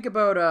you think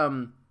about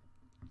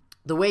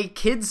the way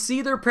kids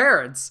see their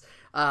parents,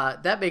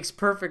 that makes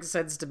perfect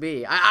sense to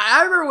me.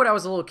 I remember when I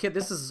was a little kid,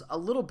 this is a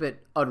little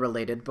bit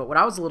unrelated, but when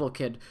I was a little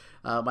kid,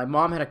 my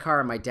mom had a car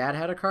and my dad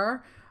had a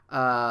car.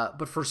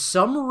 But for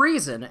some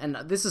reason, and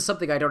this is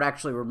something I don't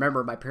actually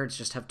remember, my parents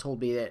just have told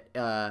me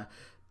that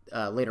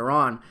later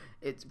on,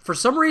 for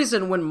some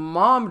reason, when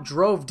mom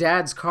drove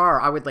dad's car,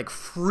 I would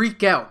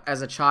freak out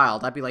as a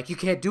child. I'd be like, "You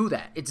can't do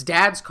that. It's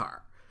dad's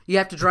car. You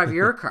have to drive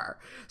your car."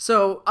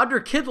 So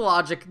under kid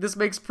logic, this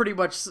makes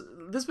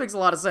a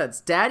lot of sense.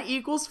 Dad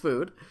equals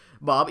food.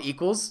 Mom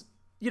equals,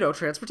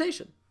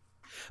 transportation.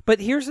 But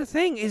here's the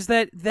thing, is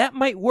that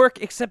might work,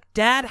 except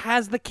Dad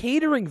has the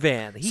catering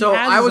van. So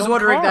I was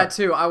wondering that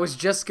too. I was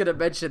just going to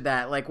mention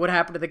that. What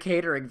happened to the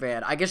catering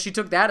van? I guess she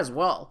took that as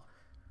well.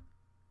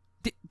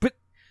 But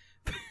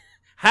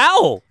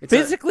how?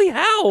 Physically,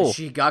 how?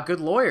 She got good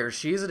lawyers.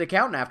 She's an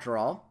accountant after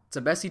all. It's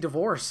a messy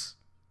divorce.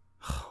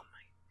 Oh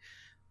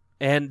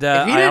my! And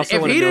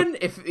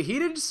if he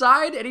didn't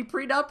sign any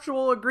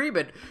prenuptial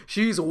agreement,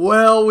 she's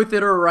well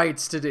within her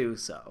rights to do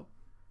so.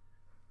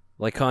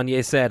 Like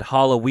Kanye said,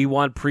 "Holla, we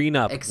want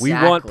prenup. Exactly.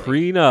 We want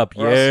prenup."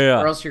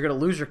 Or else you're going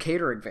to lose your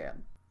catering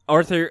van.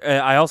 Arthur,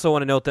 I also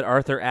want to note that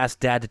Arthur asked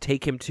Dad to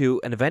take him to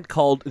an event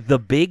called the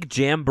Big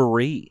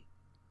Jamboree,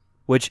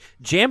 which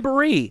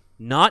Jamboree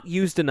not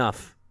used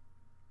enough.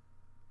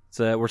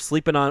 So we're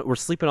sleeping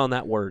on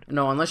that word.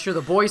 No, unless you're the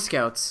Boy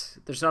Scouts,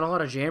 there's not a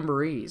lot of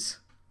jamborees.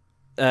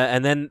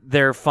 And then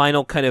their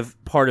final kind of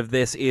part of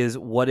this is,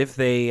 what if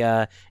they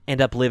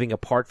end up living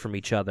apart from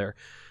each other?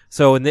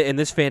 So in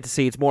this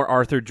fantasy, it's more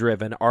Arthur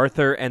driven.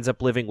 Arthur ends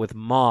up living with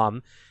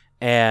mom,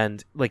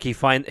 and he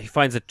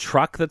finds a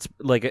truck that's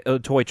a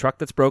toy truck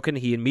that's broken.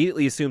 He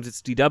immediately assumes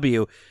it's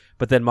DW,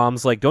 but then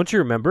mom's like, "Don't you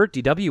remember?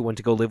 DW went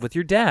to go live with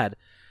your dad,"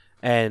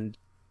 and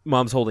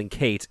mom's holding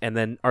Kate, and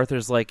then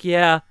Arthur's like,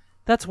 "Yeah,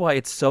 That's why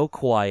it's so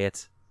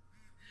quiet.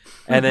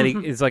 And then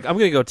he's like, I'm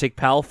going to go take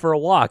Pal for a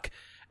walk.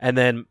 And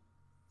then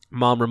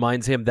Mom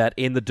reminds him that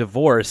in the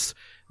divorce,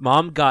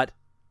 Mom got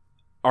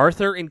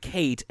Arthur and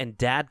Kate, and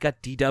Dad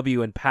got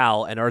DW and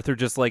Pal, and Arthur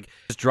just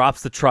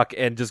drops the truck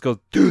and just goes,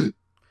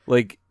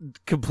 like,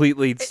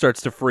 completely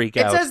starts to freak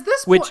out.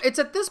 It's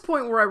at this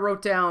point where I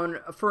wrote down,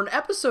 for an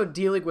episode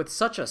dealing with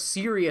such a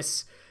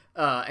serious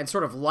and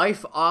sort of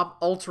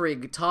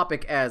life-altering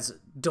topic as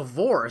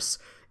divorce,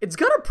 it's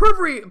got a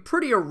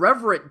pretty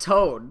irreverent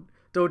tone,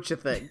 don't you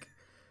think?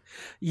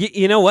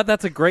 You know what?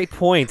 That's a great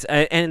point.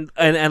 And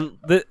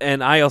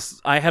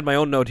I had my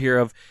own note here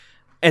of,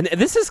 and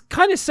this is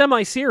kind of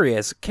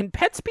semi-serious. Can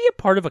pets be a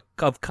part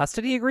of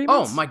custody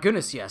agreements? Oh my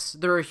goodness, yes.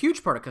 They're a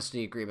huge part of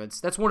custody agreements.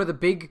 That's one of the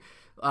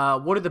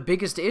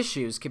biggest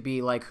issues could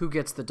be like who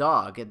gets the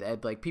dog,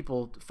 and like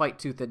people fight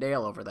tooth and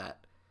nail over that.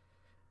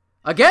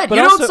 Again, but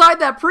you don't sign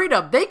that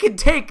prenup. They can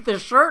take the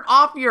shirt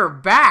off your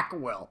back,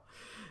 Will.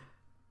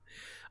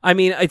 I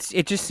mean,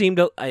 it just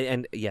seemed,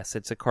 and yes,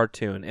 it's a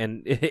cartoon,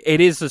 and it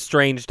is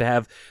strange to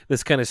have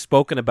this kind of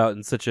spoken about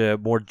in such a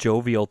more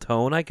jovial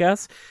tone, I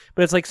guess.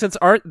 But it's like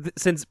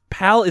since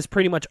Pal is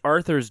pretty much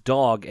Arthur's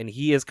dog, and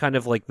he is kind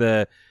of like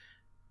the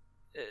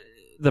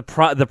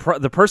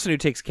person who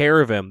takes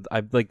care of him,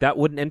 that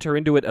wouldn't enter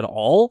into it at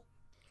all.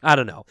 I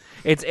don't know.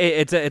 It's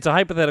a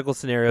hypothetical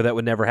scenario that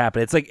would never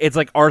happen. It's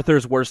like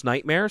Arthur's worst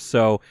nightmare,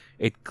 so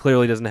it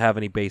clearly doesn't have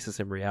any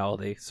basis in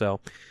reality. So.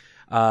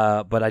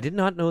 But I did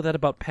not know that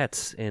about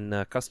pets in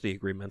custody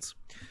agreements.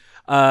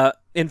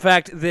 In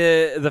fact,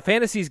 the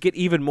fantasies get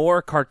even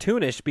more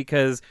cartoonish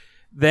because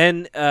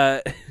then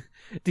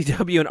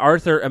DW and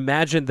Arthur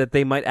imagine that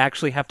they might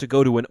actually have to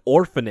go to an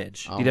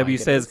orphanage. Oh, DW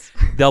says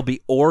there'll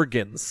be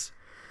organs.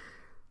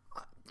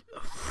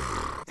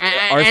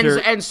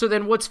 And so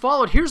then what's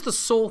followed, here's the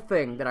sole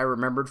thing that I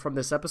remembered from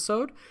this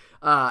episode.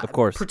 Of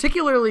course.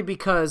 Particularly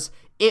because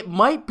it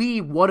might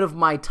be one of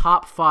my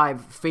top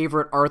 5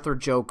 favorite Arthur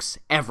jokes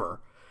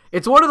ever.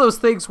 It's one of those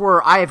things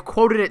where I have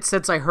quoted it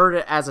since I heard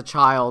it as a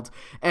child,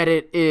 and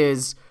it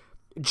is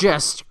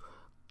just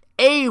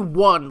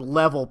A1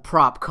 level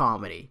prop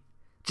comedy.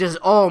 Just,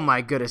 oh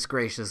my goodness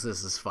gracious,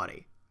 this is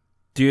funny.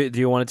 Do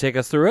you want to take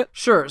us through it?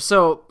 Sure.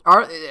 So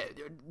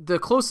the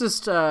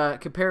closest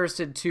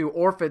comparison to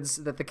orphans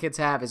that the kids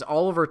have is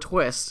Oliver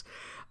Twist.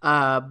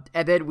 And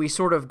then we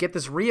sort of get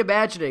this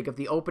reimagining of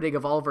the opening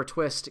of Oliver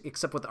Twist,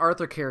 except with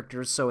Arthur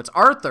characters. So it's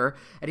Arthur,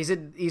 and he's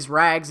in these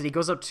rags, and he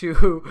goes up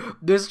to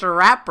Mr.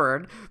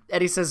 Ratburn,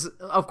 and he says,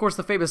 of course,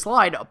 the famous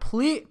line,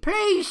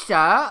 please,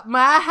 sir, may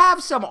I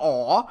have some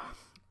ore?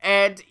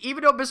 And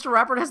even though Mr.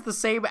 Ratburn has the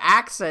same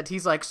accent,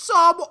 he's like,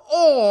 some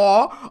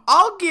ore?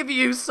 I'll give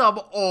you some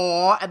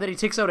ore. And then he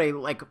takes out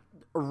a,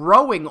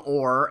 rowing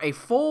oar, a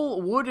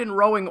full wooden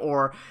rowing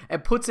oar,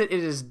 and puts it in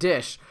his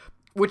dish,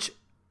 which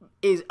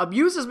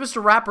amuses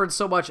Mr. Ratburn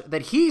so much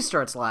that he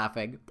starts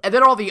laughing, and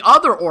then all the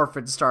other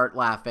orphans start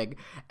laughing,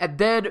 and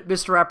then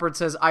Mr. Ratburn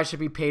says, I should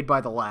be paid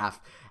by the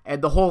laugh,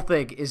 and the whole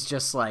thing is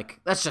just like,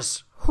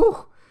 that's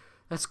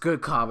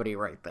good comedy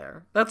right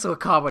there. That's what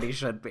comedy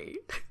should be.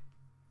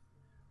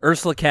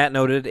 Ursula Cat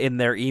noted in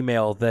their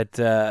email that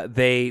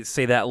they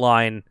say that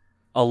line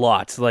a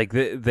lot. Like,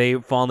 they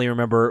fondly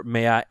remember,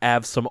 may I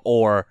have some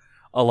ore,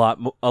 a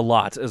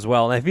lot as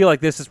well, and I feel like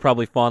this is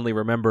probably fondly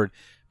remembered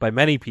by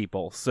many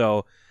people,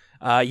 so...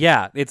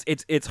 yeah,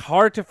 it's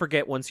hard to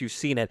forget once you've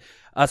seen it.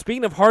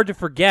 Speaking of hard to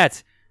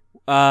forget,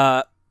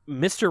 Mr.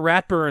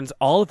 Ratburn's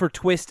Oliver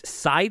Twist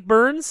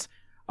sideburns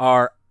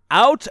are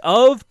out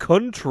of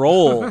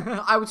control.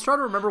 I was trying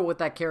to remember what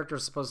that character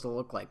is supposed to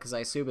look like, because I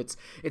assume it's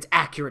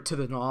accurate to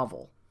the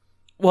novel.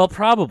 Well,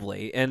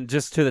 probably, and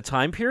just to the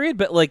time period,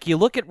 but you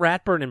look at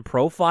Ratburn in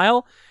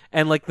profile,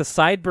 and the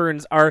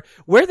sideburns are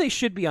where they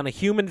should be on a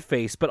human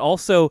face, but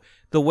also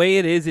the way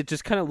it is, it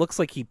just kind of looks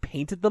like he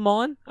painted them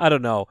on. I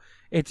don't know.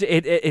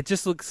 It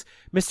just looks.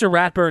 Mr.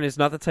 Ratburn is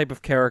not the type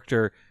of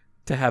character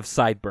to have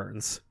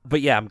sideburns.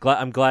 But yeah, I'm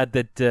glad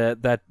that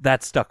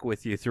that stuck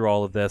with you through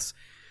all of this.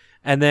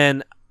 And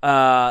then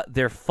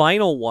their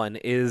final one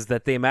is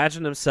that they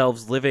imagine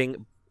themselves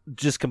living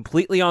just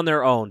completely on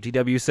their own.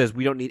 DW says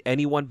we don't need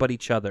anyone but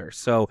each other.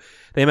 So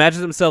they imagine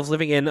themselves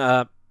living in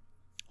a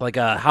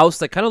house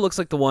that kind of looks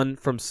like the one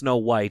from Snow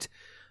White,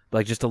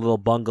 just a little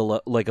bungalow,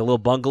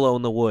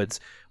 in the woods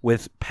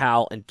with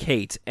Pal and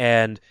Kate.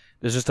 And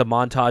there's just a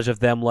montage of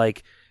them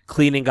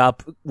cleaning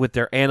up with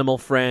their animal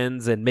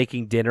friends and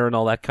making dinner and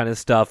all that kind of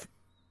stuff.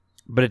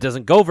 But it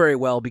doesn't go very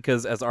well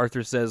because, as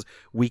Arthur says,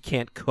 we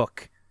can't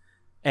cook.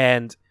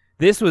 And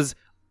this was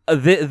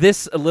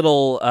this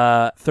little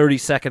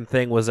 30-second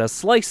thing was a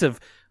slice of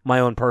my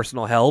own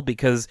personal hell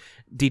because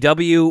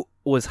DW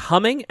was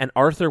humming and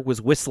Arthur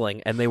was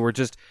whistling, and they were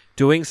just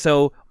doing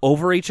so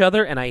over each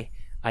other. And I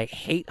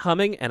hate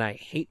humming and I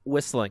hate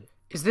whistling.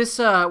 Is this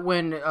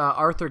when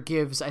Arthur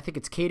gives, I think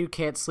it's Kate who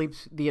can't sleep,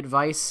 the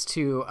advice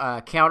to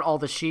count all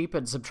the sheep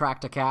and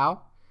subtract a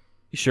cow?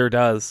 He sure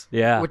does,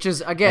 yeah. Which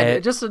is,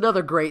 again, just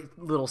another great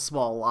little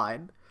small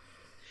line.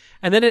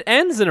 And then it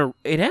ends in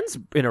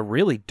a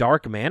really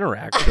dark manner,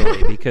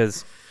 actually,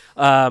 because,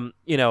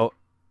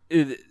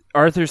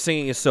 Arthur's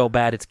singing is so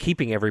bad it's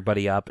keeping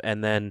everybody up,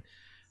 and then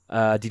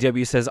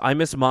DW says, "I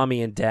miss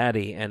Mommy and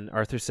Daddy," and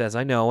Arthur says,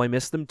 "I know, I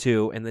miss them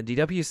too." And then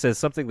DW says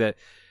something that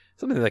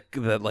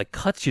like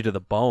cuts you to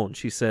the bone.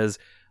 She says,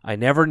 "I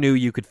never knew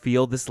you could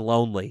feel this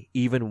lonely,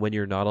 even when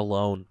you're not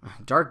alone."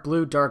 Dark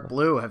blue, dark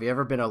blue. Have you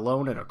ever been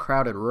alone in a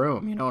crowded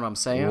room? You know what I'm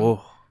saying?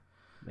 Oh,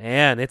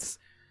 man,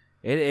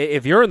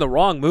 if you're in the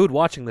wrong mood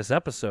watching this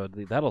episode,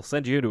 that'll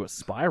send you into a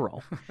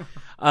spiral.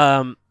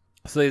 So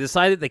they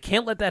decided they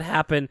can't let that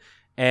happen,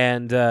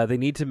 and they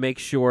need to make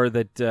sure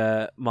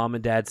that Mom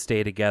and Dad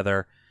stay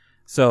together.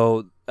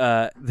 So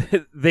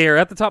they are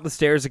at the top of the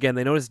stairs again.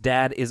 They notice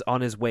Dad is on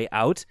his way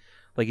out.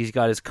 Like, he's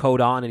got his coat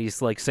on, and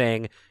he's, like,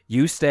 saying,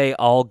 "You stay,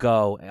 I'll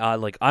go."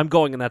 Like, "I'm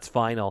going, and that's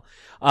final."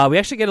 We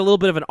actually get a little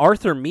bit of an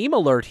Arthur meme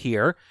alert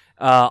here.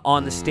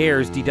 On the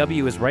stairs,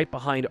 DW is right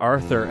behind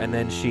Arthur, and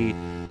then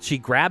she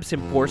grabs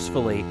him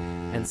forcefully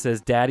and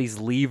says, "Daddy's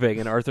leaving,"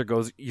 and Arthur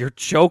goes, "You're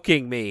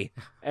choking me."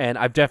 And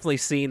I've definitely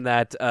seen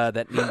that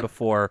meme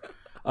before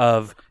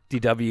of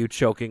DW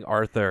choking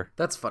Arthur.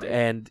 That's funny.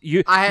 And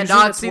I had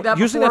not seen that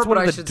before, usually that's one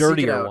but of the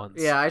dirtier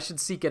ones. Yeah, I should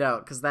seek it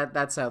out, because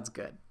that sounds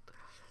good.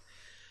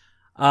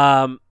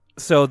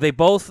 So they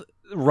both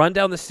run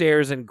down the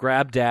stairs and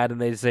grab Dad,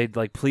 and they say,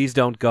 like, "Please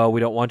don't go. We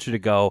don't want you to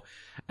go."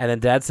 And then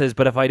Dad says,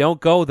 "But if I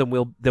don't go, then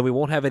we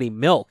won't have any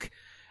milk."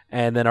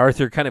 And then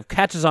Arthur kind of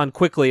catches on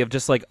quickly of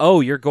just like, "Oh,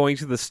 you're going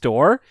to the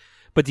store?"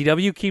 But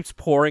DW keeps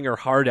pouring her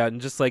heart out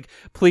and just like,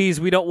 "Please,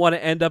 we don't want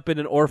to end up in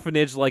an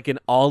orphanage like in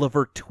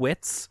Oliver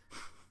Twits."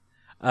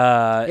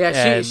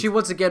 She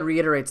once again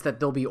reiterates that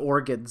there'll be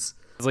organs.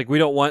 It's like, we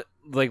don't want,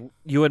 like,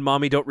 you and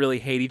Mommy don't really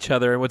hate each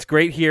other. And what's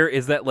great here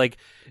is that, like,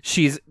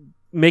 she's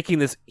making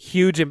this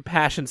huge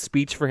impassioned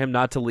speech for him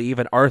not to leave,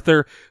 and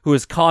Arthur, who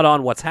has caught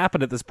on what's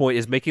happened at this point,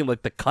 is making,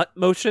 like, the cut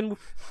motion.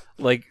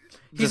 Like,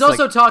 he's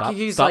also like,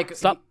 talking.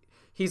 Stop.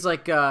 He's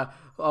like,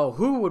 "Oh,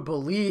 who would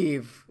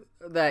believe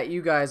that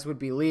you guys would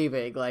be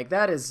leaving? Like,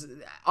 that is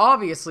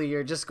obviously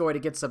you're just going to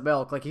get some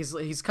milk." Like,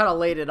 he's kind of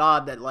laid it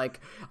on that, like,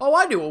 "Oh,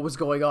 I knew what was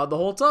going on the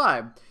whole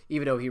time,"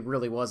 even though he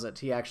really wasn't.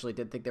 He actually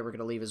did think they were going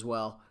to leave as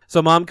well.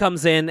 So Mom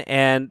comes in,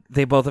 and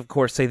they both, of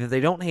course, say that they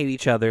don't hate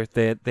each other.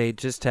 That they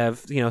just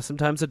have,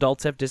 sometimes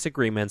adults have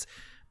disagreements,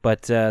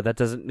 but that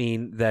doesn't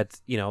mean that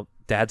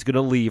Dad's going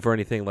to leave or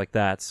anything like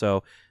that.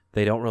 So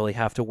they don't really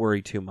have to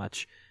worry too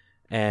much.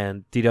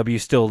 And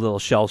DW's still a little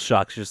shell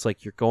shocked. She's just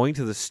like, "You're going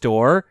to the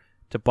store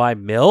to buy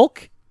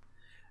milk?"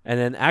 And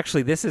then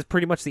actually this is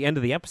pretty much the end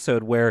of the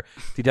episode, where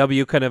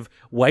DW kind of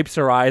wipes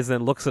her eyes and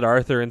then looks at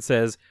Arthur and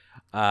says,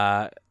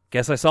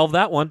 "Guess I solved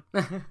that one."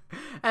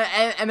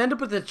 and then to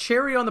put the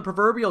cherry on the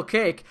proverbial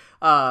cake,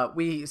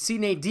 we see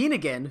Nadine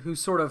again, who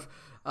sort of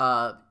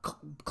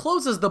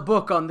closes the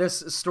book on this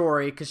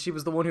story because she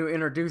was the one who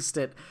introduced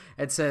it,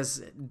 and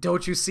says,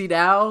 "Don't you see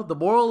now? The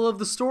moral of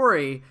the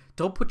story,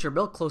 don't put your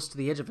milk close to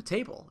the edge of a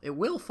table. It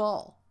will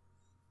fall."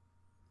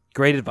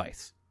 Great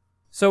advice.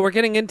 So we're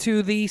getting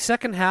into the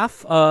second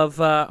half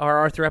of our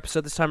Arthur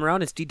episode this time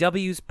around. It's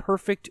DW's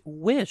Perfect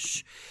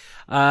Wish.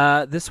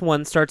 This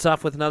one starts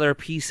off with another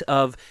piece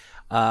of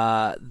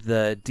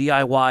the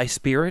DIY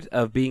spirit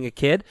of being a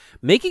kid.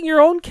 Making your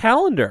own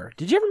calendar.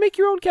 Did you ever make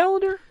your own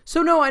calendar?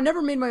 So no, I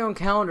never made my own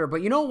calendar,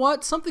 but you know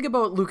what? Something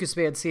about Lucas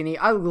Mancini,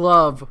 I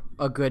love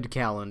a good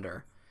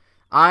calendar.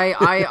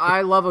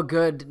 I love a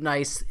good,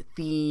 nice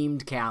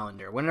themed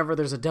calendar. Whenever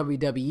there's a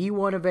WWE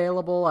one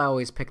available, I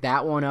always pick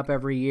that one up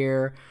every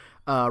year.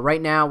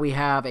 Right now we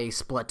have a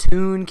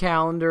Splatoon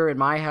calendar in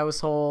my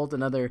household,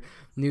 another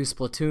new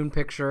Splatoon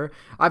picture.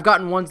 I've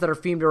gotten ones that are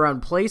themed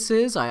around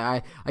places.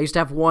 I used to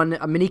have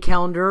a mini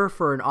calendar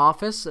for an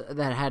office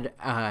that had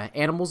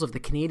animals of the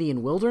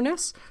Canadian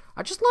wilderness.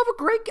 I just love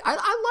I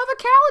love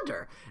a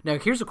calendar. Now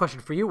here's a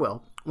question for you,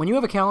 Will. When you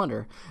have a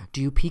calendar, do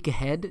you peek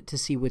ahead to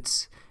see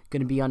what's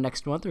going to be on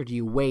next month, or do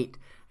you wait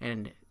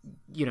and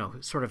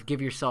sort of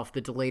give yourself the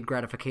delayed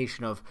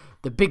gratification of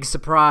the big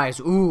surprise?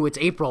 Ooh, it's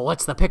April.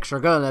 What's the picture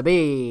gonna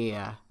be?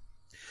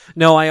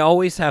 No, I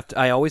always have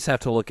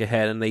to look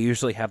ahead, and they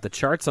usually have the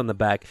charts on the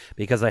back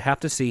because I have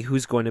to see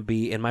who's going to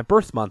be in my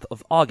birth month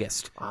of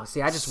August. Oh,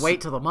 see, I just wait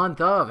till the month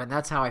of, and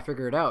that's how I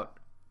figure it out.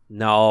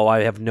 No,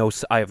 I have no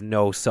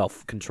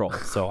self-control,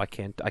 so I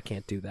can't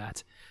do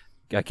that.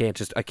 I can't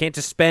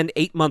just spend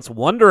 8 months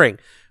wondering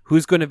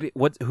who's going to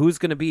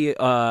be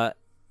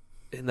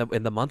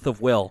in the month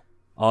of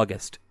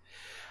August.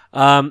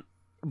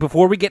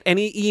 Before we get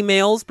any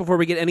emails, before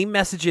we get any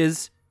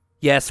messages,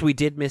 yes, we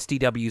did miss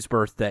DW's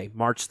birthday,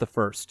 March the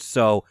 1st.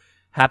 So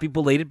happy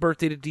belated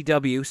birthday to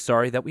DW.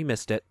 Sorry that we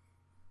missed it.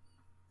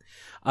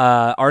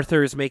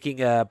 Arthur is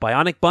making a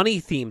Bionic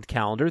Bunny themed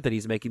calendar that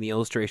he's making the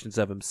illustrations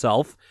of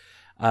himself.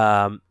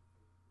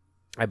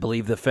 I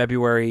believe the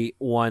February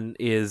one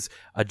is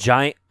a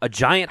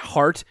giant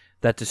heart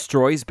that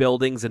destroys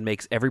buildings and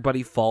makes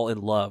everybody fall in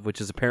love, which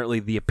is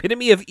apparently the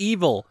epitome of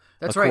evil.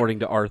 That's according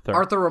to Arthur.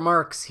 Arthur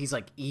remarks, he's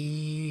like,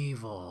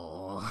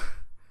 evil.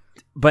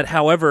 But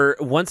however,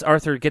 once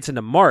Arthur gets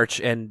into March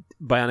and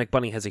Bionic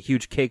Bunny has a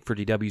huge cake for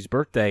DW's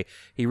birthday,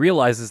 he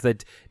realizes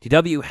that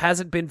DW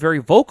hasn't been very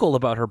vocal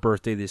about her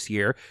birthday this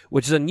year,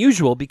 which is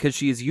unusual because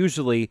she is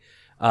usually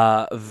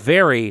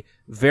very,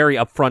 very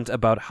upfront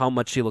about how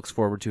much she looks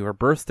forward to her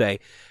birthday.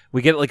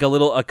 We get like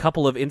a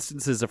couple of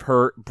instances of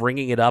her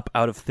bringing it up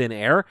out of thin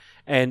air,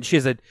 and she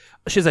has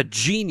a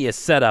genius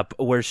setup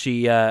where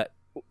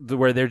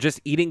where they're just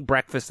eating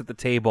breakfast at the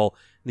table.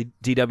 The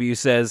DW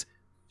says,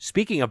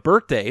 "Speaking of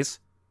birthdays,"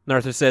 and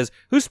Arthur says,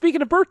 "Who's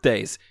speaking of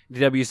birthdays?"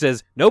 DW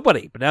says,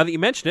 "Nobody, but now that you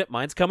mention it,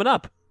 mine's coming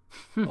up."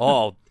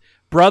 Oh,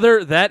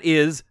 brother, that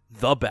is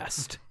the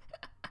best.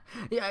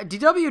 Yeah,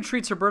 DW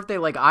treats her birthday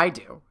like I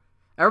do.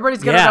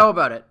 Everybody's gonna know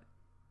about it.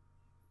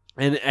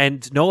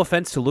 And no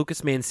offense to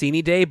Lucas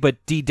Mancini Day,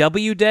 but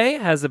DW Day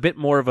has a bit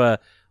more of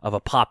a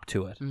pop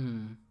to it.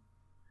 Mm.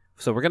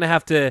 So we're gonna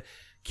have to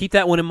keep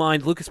that one in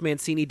mind: Lucas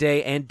Mancini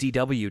Day and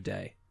DW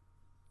Day,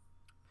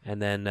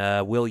 and then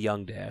Will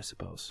Young Day, I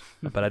suppose.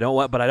 But I don't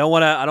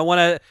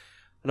want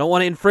to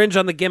infringe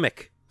on the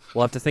gimmick.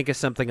 We'll have to think of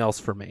something else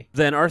for me.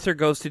 Then Arthur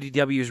goes to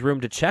DW's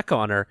room to check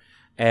on her,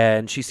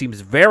 and she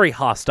seems very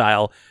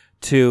hostile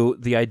to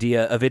the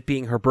idea of it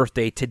being her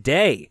birthday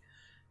today,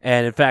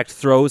 and in fact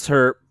throws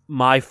her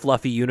My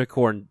Fluffy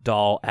Unicorn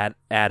doll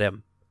at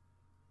him.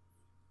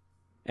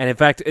 And in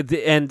fact,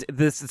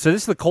 this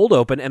is the cold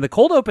open, and the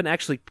cold open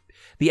actually,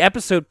 the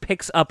episode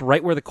picks up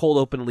right where the cold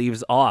open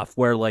leaves off,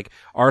 where like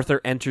Arthur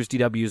enters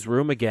DW's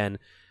room again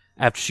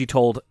after she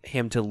told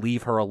him to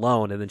leave her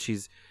alone, and then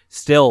she's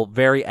still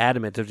very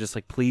adamant of just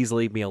like, please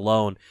leave me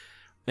alone.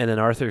 And then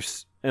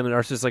Arthur's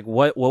like,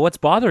 what's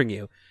bothering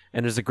you?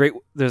 And there's a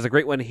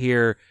great one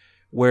here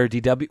where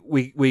DW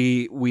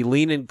we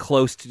lean in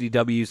close to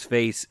DW's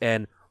face,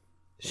 and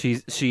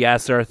she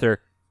asks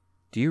Arthur,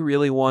 "Do you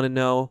really want to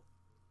know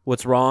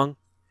what's wrong?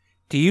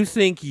 Do you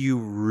think you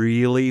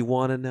really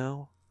want to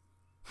know?"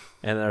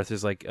 And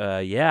Arthur's like,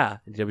 yeah.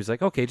 And DW's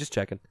like, okay, just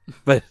checking.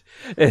 But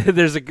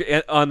there's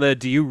on the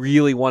 "Do you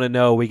really want to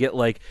know?" we get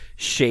like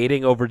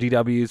shading over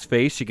DW's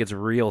face. She gets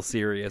real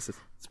serious.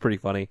 It's pretty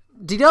funny.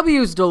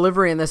 DW's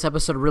delivery in this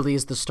episode really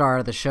is the star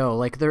of the show.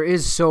 Like, there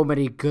is so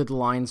many good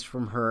lines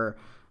from her,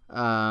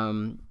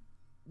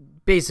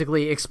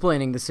 basically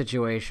explaining the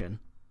situation.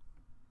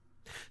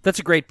 That's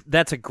a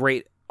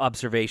great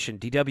observation.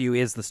 DW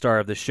is the star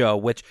of the show,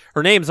 which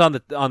her name's on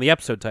the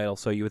episode title,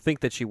 so you would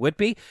think that she would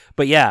be.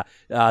 But yeah,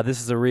 this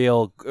is a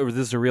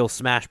real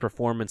smash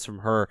performance from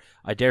her.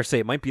 I dare say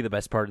it might be the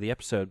best part of the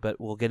episode,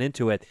 but we'll get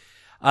into it.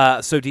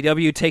 So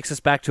DW takes us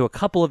back to a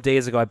couple of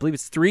days ago. I believe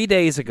it's 3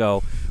 days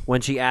ago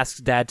when she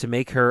asked Dad to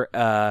make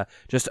her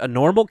just a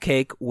normal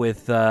cake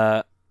with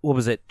what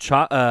was it?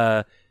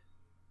 A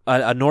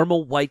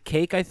normal white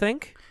cake, I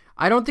think.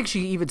 I don't think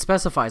she even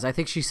specifies. I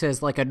think she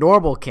says like a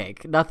normal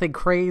cake, nothing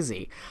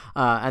crazy.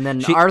 And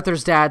then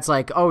Arthur's dad's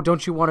like, "Oh,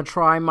 don't you want to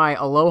try my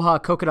Aloha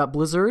Coconut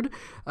Blizzard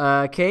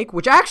cake?"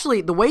 Which actually,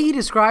 the way he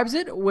describes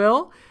it,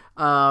 Will,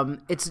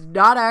 it's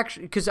not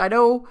actually, because I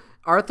know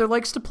Arthur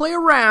likes to play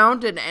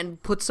around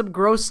and put some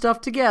gross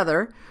stuff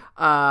together.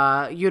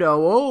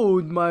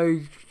 Oh,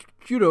 my,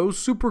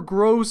 super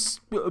gross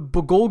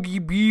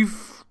bulgogi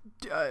beef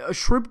a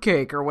shrimp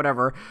cake or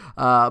whatever.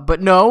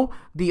 But no,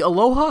 the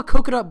Aloha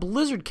Coconut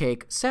Blizzard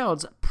cake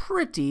sounds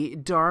pretty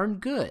darn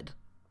good.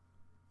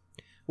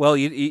 Well,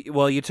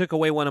 you took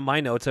away one of my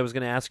notes. I was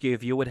going to ask you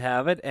if you would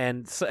have it,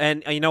 and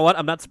you know what?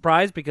 I'm not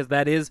surprised because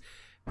that is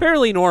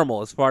fairly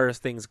normal as far as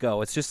things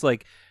go. It's just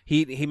like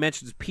he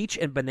mentions peach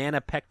and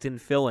banana pectin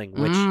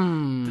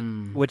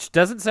filling, which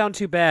doesn't sound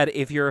too bad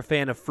if you're a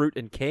fan of fruit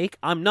and cake.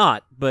 I'm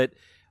not, but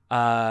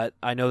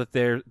I know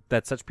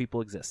that such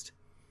people exist.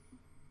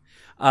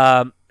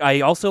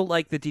 I also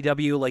like the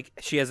DW, like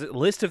she has a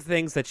list of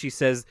things that she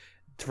says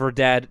for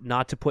Dad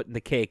not to put in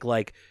the cake,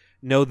 like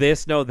no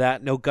this, no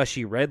that, no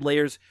gushy red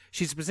layers.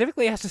 She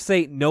specifically has to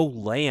say no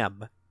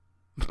lamb.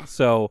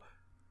 So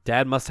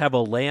Dad must have a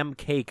lamb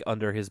cake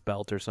under his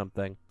belt or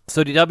something.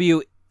 So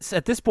DW,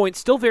 at this point,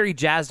 still very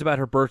jazzed about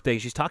her birthday.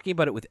 She's talking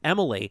about it with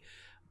Emily,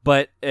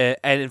 but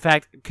and in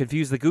fact,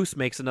 Confuse the Goose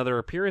makes another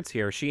appearance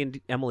here. She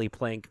and Emily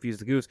playing Confuse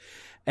the Goose,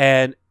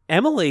 and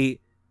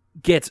Emily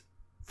gets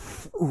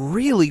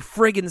really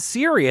friggin'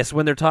 serious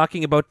when they're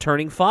talking about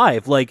turning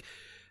 5. Like,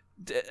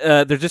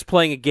 they're just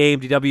playing a game.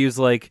 DW's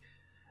like,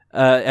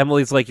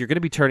 Emily's like, "You're going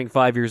to be turning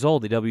 5 years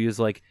old." DW's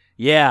like,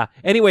 "Yeah.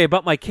 Anyway,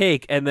 about my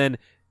cake." And then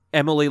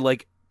Emily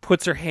like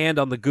puts her hand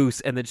on the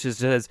goose and then she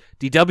says,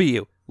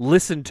 "DW,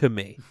 listen to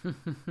me,"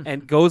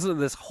 and goes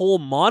into this whole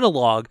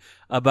monologue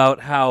about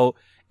how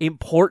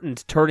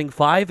important turning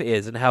 5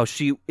 is and how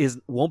she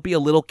won't be a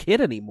little kid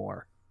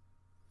anymore.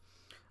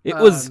 It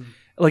was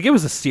like, it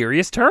was a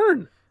serious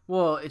turn.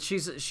 Well,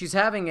 she's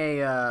having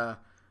a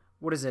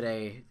what is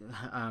it,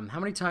 how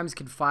many times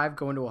can 5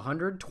 go into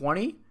 100?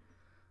 20?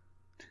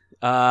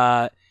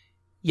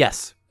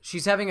 Yes.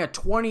 She's having a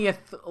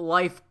 20th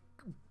life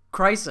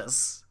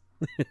crisis.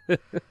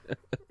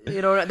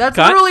 That's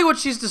literally what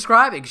she's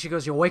describing. She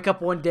goes, "You'll wake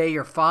up one day,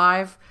 you're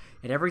 5,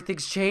 and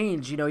everything's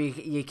changed. You know,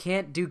 you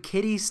can't do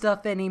kiddie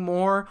stuff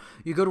anymore.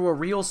 You go to a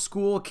real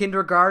school,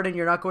 kindergarten.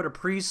 You're not going to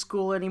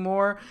preschool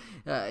anymore.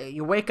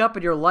 You wake up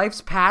and your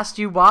life's passed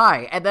you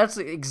by, and that's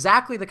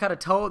exactly the kind of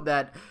tone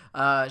that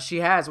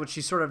she has when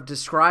she's sort of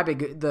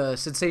describing the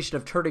sensation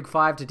of turning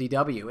 5 to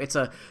DW. It's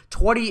a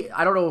 20.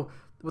 I don't know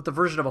what the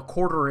version of a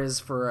quarter is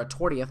for a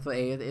 20th.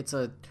 It's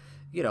a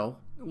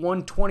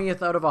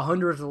 1/20th out of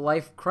 100th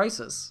life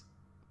crisis.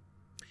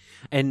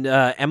 And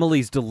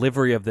Emily's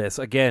delivery of this,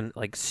 again,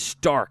 like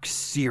stark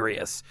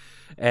serious,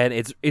 and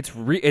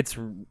it's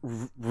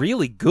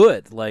really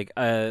good. Like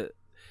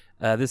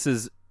this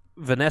is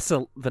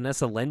Vanessa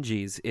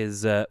Lenges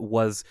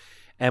was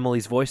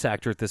Emily's voice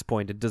actor at this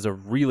point, and does a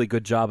really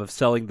good job of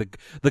selling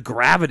the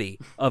gravity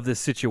of this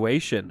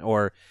situation.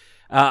 Or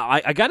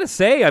I gotta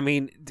say, I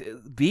mean,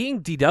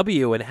 being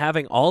DW and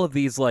having all of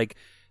these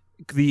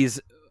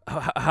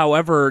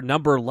however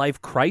number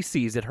life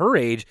crises at her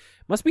age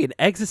must be an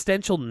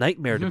existential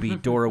nightmare to be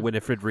Dora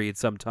Winifred Reed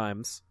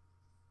sometimes.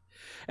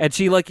 And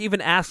she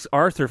even asks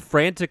Arthur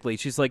frantically,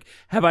 she's like,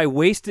 have I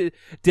wasted,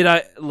 did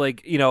I,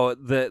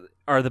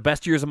 are the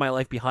best years of my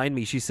life behind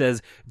me? She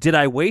says, did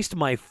I waste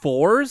my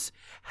 4s?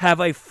 Have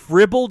I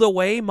fribbled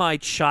away my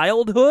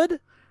childhood?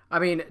 I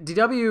mean,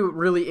 DW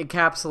really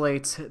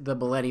encapsulates the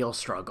millennial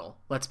struggle.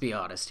 Let's be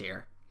honest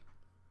here.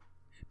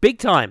 Big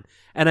time.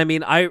 And I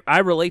mean, I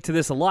relate to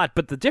this a lot,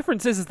 but the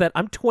difference is that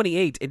I'm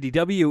 28 and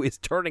DW is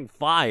turning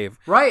 5.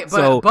 Right,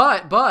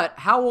 but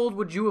how old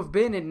would you have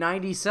been in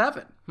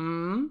 97?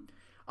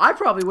 I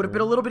probably would have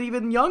been a little bit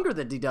even younger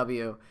than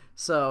DW.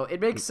 So it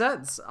makes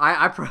sense.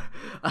 I've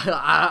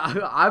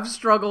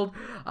struggled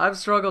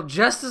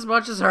just as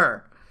much as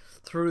her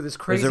through this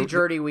crazy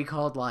journey we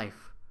called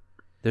life.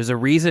 There's a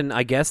reason,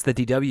 I guess, that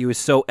DW is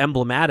so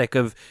emblematic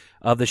of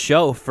the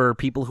show for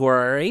people who are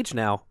our age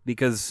now,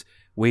 because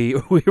we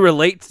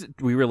relate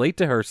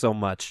to her so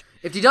much.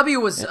 If DW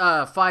was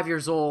 5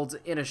 years old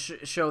in a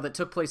show that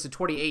took place in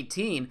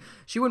 2018,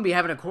 she wouldn't be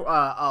having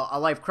a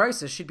life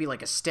crisis. She'd be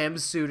like a STEM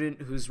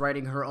student who's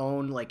writing her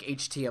own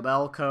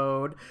HTML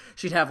code.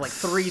 She'd have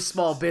 3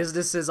 small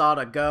businesses on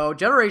a go.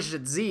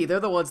 Generation Z, they're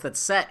the ones that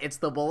set. It's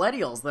the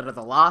millennials that are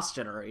the lost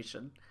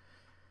generation.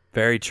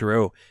 Very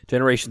true.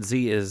 Generation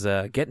Z is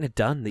getting it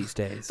done these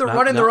days. They're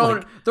running their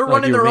own. They're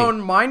running their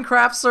own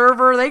Minecraft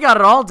server. They got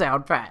it all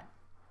down pat.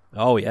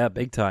 Oh, yeah,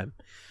 big time.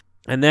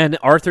 And then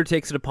Arthur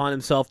takes it upon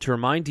himself to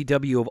remind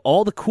DW of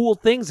all the cool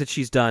things that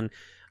she's done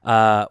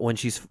when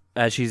she's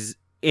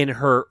in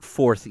her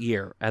 4th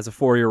year as a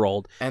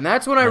 4-year-old. And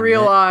that's when I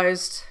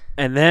realized...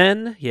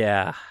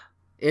 Yeah.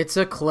 It's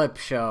a clip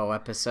show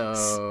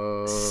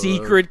episode.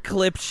 Secret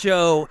clip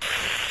show.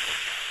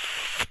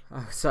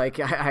 It's like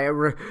I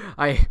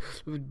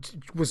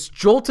was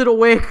jolted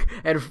awake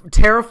and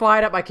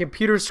terrified at my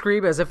computer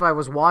screen as if I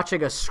was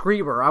watching a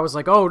screamer. I was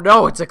like, oh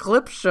no, it's a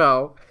clip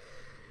show.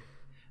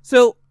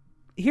 So,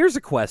 here's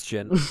a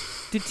question.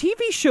 Do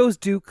TV shows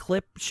do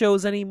clip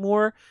shows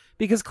anymore?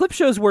 Because clip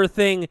shows were a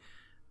thing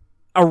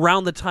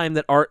around the time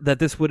that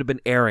this would have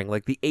been airing,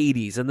 like the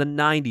 80s and the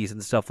 90s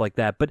and stuff like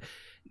that. But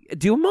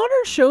do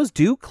modern shows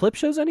do clip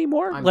shows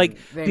anymore? I mean,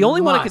 the only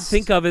one I can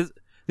think of is...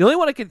 The only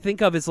one I can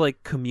think of is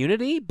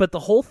Community, but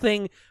the whole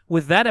thing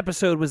with that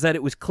episode was that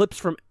it was clips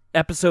from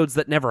episodes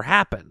that never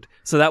happened.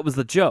 So that was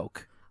the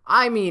joke.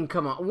 I mean,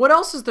 come on. What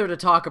else is there to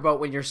talk about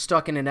when you're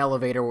stuck in an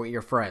elevator with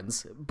your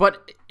friends?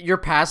 But your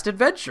past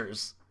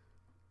adventures.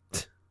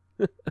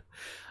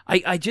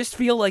 I just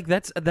feel like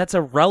that's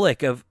a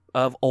relic of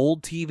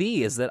old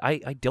TV, is that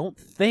I don't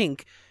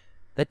think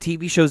that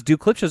TV shows do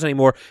clip shows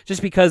anymore,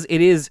 just because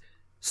it is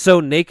so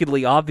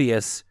nakedly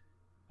obvious,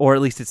 or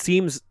at least it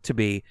seems to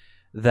be,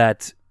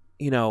 that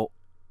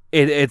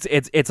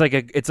it's like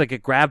a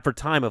grab for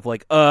time of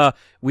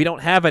we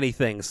don't have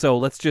anything, so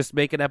let's just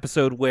make an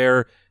episode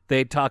where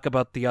they talk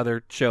about the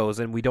other shows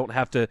and we don't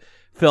have to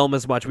film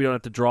as much, we don't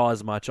have to draw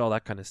as much, all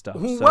that kind of stuff.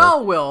 So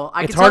well, Will,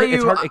 I can tell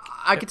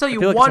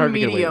you one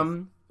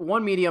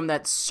medium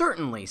that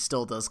certainly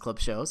still does clip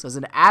shows. As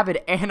an avid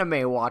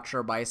anime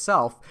watcher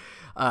myself,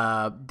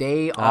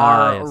 they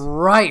are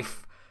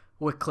rife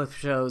with clip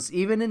shows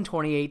even in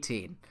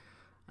 2018.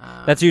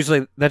 That's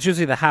usually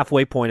the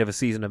halfway point of a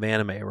season of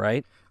anime,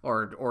 right?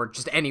 Or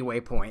just any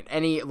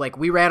waypoint.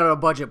 We ran out of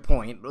budget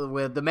point.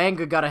 With the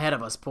manga got ahead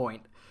of us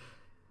point.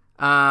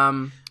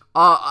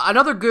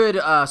 Another good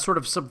sort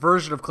of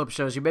subversion of clip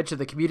shows. You mentioned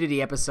the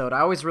Community episode.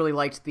 I always really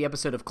liked the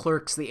episode of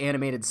Clerks, the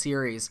animated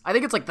series. I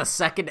think it's the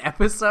second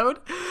episode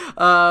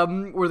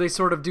where they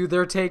sort of do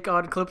their take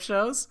on clip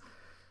shows.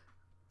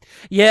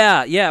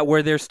 Yeah,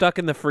 where they're stuck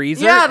in the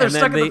freezer. Yeah, they're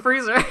stuck in the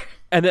freezer.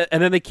 And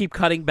then they keep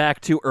cutting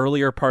back to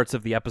earlier parts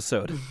of the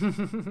episode.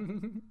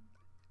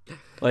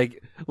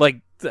 like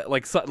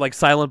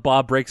Silent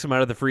Bob breaks him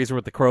out of the freezer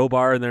with the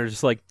crowbar, and they're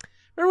just like,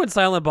 remember when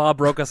Silent Bob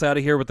broke us out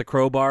of here with the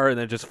crowbar, and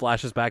then just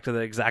flashes back to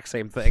the exact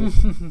same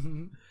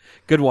thing.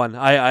 Good one.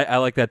 I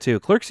like that too.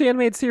 Clerks the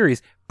animated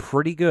series,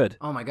 pretty good.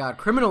 Oh my god,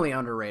 criminally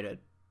underrated.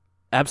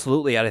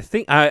 Absolutely,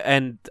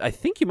 and I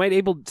think you might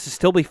able to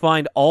still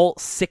find all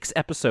 6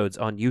 episodes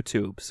on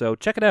YouTube. So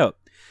check it out.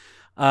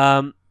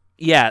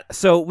 Yeah,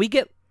 so we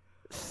get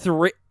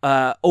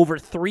over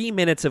 3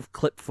 minutes of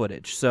clip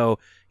footage. So,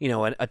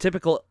 a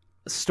typical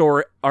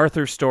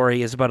Arthur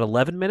story is about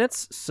 11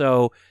 minutes.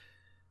 So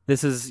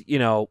this is,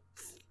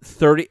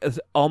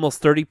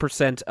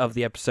 30% of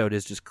the episode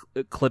is just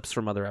clips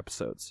from other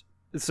episodes.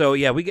 So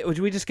yeah, we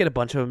just get a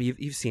bunch of them.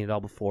 You've seen it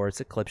all before. It's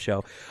a clip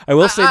show. I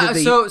will say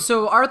that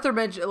so Arthur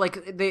mentioned,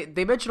 like,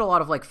 they mentioned a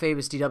lot of like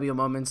famous DW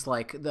moments,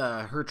 like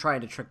her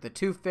trying to trick the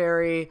Tooth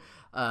Fairy,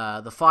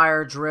 the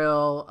fire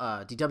drill,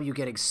 DW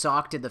getting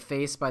socked in the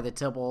face by the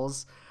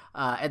Tibbles.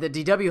 And then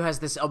DW has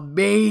this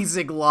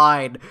amazing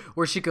line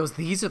where she goes,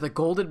 "These are the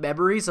golden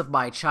memories of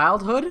my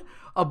childhood.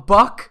 A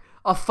buck,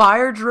 a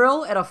fire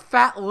drill, and a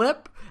fat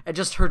lip." And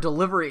just her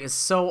delivery is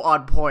so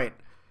on point.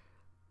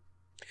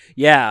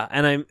 Yeah,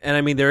 and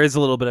I mean there is a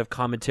little bit of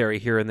commentary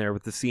here and there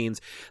with the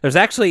scenes. There's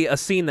actually a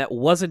scene that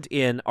wasn't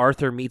in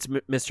Arthur Meets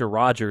Mr.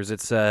 Rogers.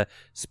 It's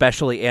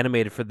specially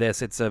animated for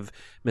this. It's of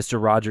Mr.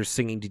 Rogers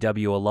singing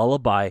DW a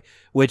lullaby,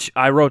 which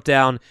I wrote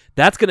down.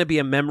 That's going to be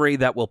a memory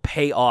that will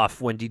pay off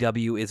when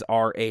DW is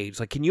our age.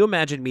 Like, can you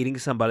imagine meeting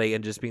somebody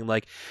and just being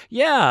like,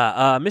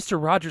 "Yeah,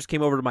 Mr. Rogers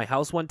came over to my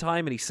house one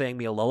time and he sang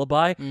me a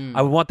lullaby."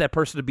 I would want that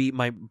person to be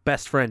my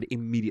best friend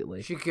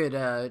immediately. She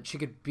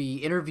could be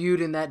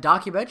interviewed in that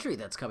documentary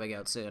that's coming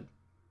out soon.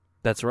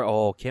 That's right.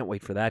 Oh, can't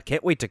wait for that.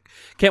 Can't wait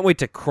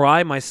to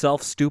cry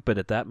myself stupid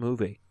at that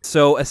movie.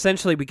 So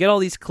essentially, we get all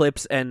these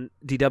clips, and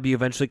DW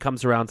eventually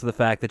comes around to the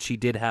fact that she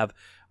did have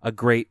a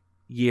great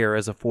year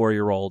as a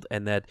 4-year-old,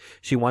 and that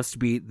she wants to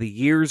be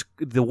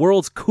the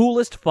world's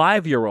coolest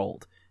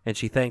 5-year-old. And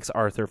she thanks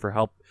Arthur for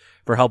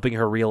helping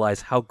her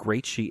realize how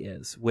great she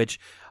is. Which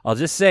I'll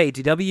just say,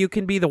 DW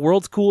can be the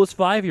world's coolest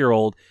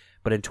 5-year-old,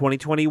 but in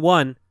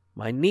 2021,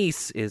 my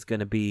niece is going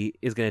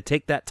to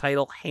take that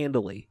title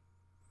handily.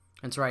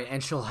 That's right,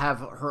 and she'll have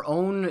her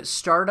own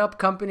startup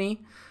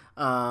company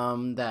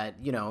that,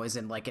 is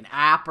in like an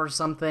app or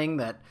something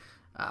that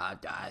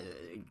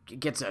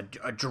gets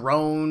a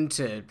drone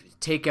to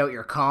take out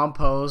your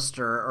compost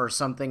or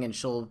something, and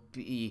she'll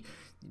be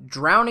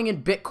drowning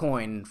in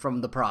Bitcoin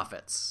from the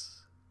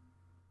profits.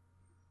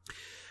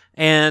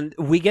 And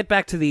we get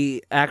back to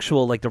the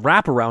actual, like, the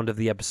wraparound of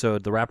the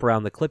episode, the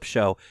wraparound, the clip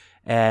show,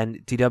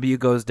 and DW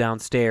goes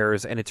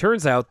downstairs, and it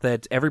turns out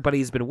that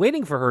everybody's been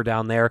waiting for her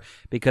down there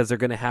because they're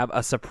going to have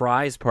a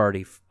surprise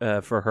party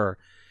for her.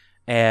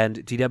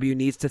 And DW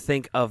needs to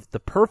think of the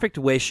perfect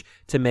wish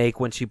to make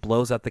when she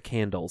blows out the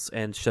candles.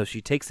 And so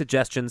she takes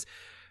suggestions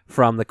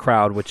from the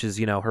crowd, which is,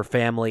 her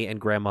family and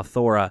Grandma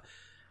Thora.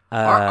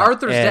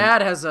 Arthur's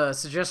dad has a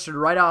suggestion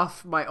right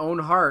off my own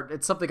heart.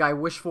 It's something I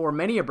wish for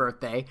many a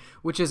birthday,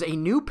 which is a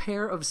new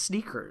pair of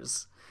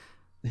sneakers.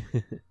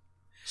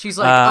 She's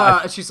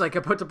like,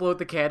 about to blow out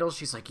the candles.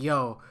 She's like,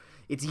 "Yo,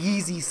 it's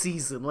Yeezy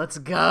season. Let's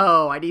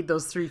go. I need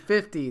those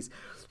 350s.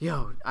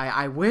 Yo,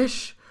 I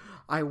wish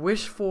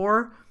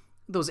for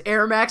those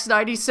Air Max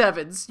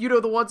 97s. You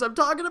know the ones I'm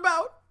talking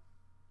about."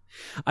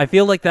 I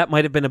feel like that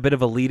might have been a bit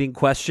of a leading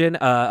question.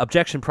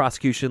 Objection,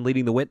 prosecution,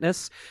 leading the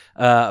witness,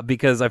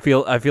 because I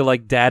feel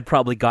like Dad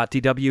probably got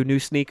DW new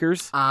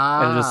sneakers,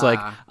 and just like,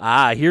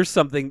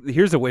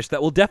 here's a wish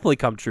that will definitely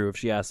come true if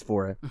she asks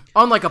for it.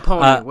 Unlike a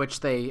pony,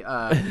 which they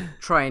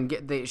try and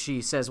get.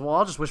 She says, "Well,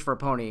 I'll just wish for a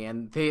pony,"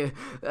 and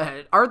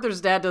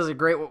Arthur's dad does a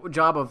great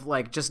job of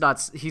like just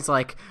not. He's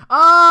like,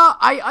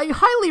 I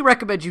highly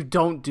recommend you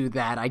don't do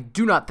that. I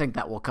do not think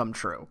that will come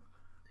true.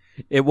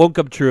 It won't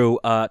come true.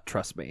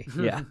 Trust me.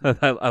 Yeah,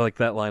 I like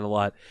that line a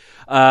lot.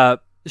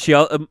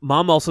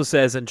 Mom also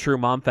says in true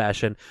mom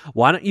fashion,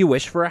 "Why don't you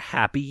wish for a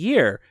happy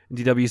year?" And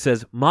DW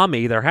says,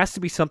 "Mommy, there has to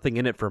be something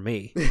in it for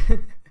me."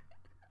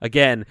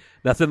 Again,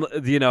 nothing.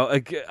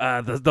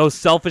 Those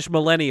selfish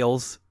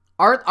millennials.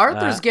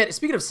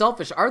 Speaking of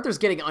selfish, Arthur's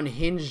getting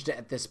unhinged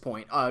at this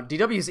point.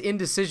 DW's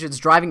indecision's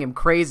driving him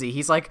crazy.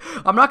 He's like,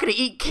 "I'm not going to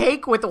eat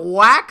cake with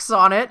wax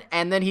on it."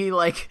 And then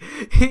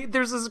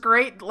there's this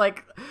great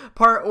like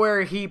part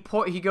where he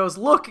goes,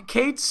 "Look,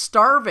 Kate's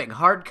starving."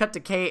 Hard cut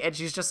to Kate, and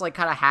she's just like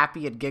kind of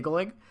happy and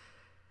giggling.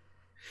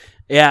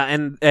 Yeah,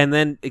 and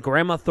then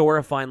Grandma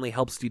Thora finally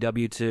helps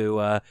DW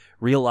to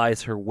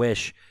realize her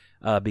wish,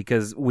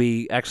 because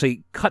we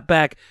actually cut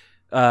back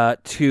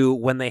to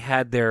when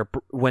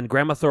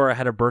Grandma Thora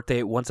had her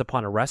birthday once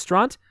upon a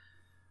restaurant,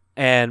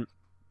 and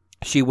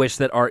she wished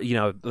that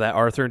that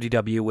Arthur and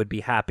DW would be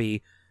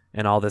happy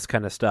and all this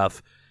kind of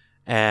stuff.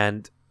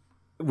 And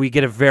we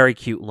get a very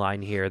cute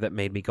line here that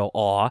made me go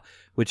aw,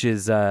 which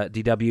is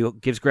DW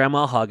gives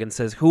Grandma a hug and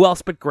says, "Who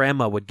else but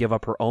Grandma would give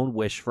up her own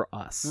wish for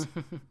us?"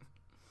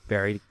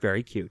 Very,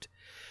 very cute.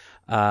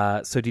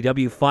 So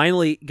DW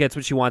finally gets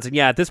what she wants. And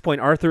yeah, at this point,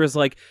 Arthur is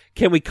like,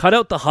 "Can we cut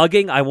out the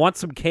hugging? I want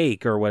some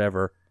cake," or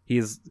whatever.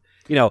 He's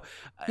living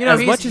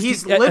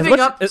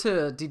up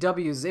to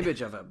DW's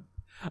image of him.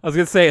 I was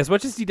going to say, as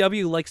much as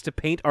DW likes to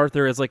paint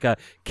Arthur as like a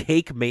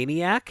cake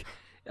maniac,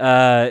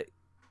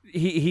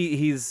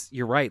 he's,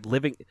 you're right,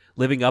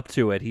 living up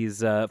to it. He's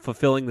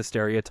fulfilling the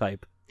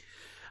stereotype.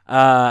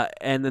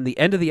 And then the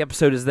end of the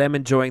episode is them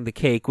enjoying the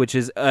cake, which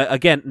is,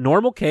 again,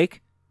 normal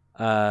cake.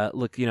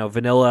 Look,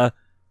 vanilla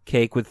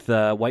cake with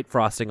white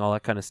frosting, all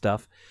that kind of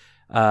stuff.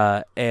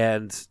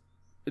 And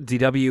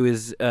DW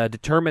is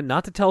determined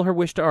not to tell her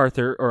wish to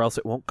Arthur, or else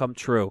it won't come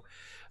true.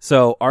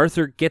 So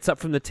Arthur gets up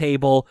from the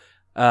table.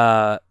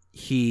 Arthur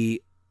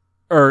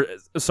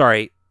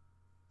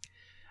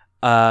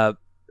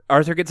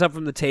gets up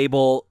from the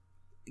table.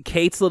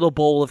 Kate's little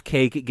bowl of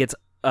cake gets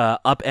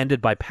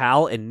upended by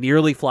Pal and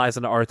nearly flies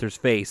into Arthur's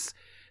face.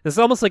 This is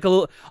almost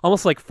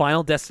like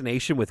Final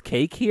Destination with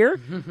cake here,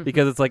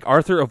 because it's like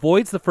Arthur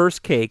avoids the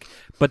first cake,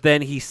 but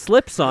then he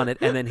slips on it,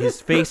 and then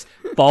his face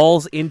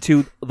falls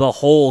into the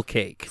whole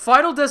cake.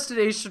 Final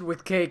Destination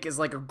with cake is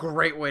like a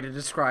great way to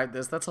describe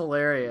this. That's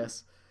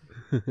hilarious.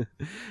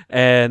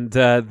 And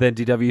then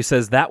DW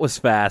says that was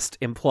fast,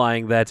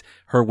 implying that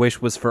her wish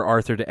was for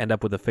Arthur to end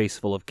up with a face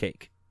full of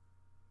cake.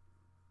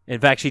 In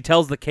fact, she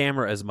tells the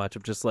camera as much,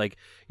 of just like,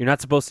 you're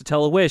not supposed to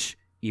tell a wish,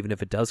 even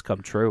if it does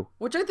come true.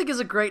 Which I think is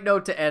a great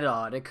note to end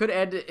on. It could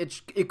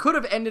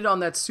have ended on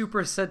that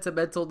super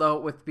sentimental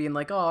note with being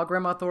like, oh,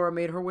 Grandma Thora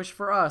made her wish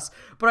for us.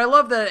 But I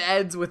love that it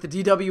ends with the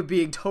DW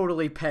being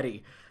totally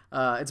petty.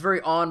 It's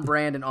very on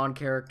brand and on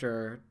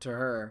character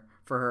for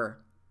her.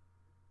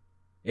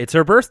 It's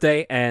her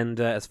birthday, and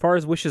as far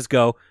as wishes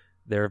go,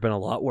 there have been a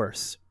lot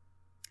worse.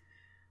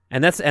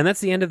 And that's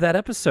the end of that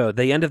episode,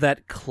 the end of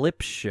that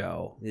clip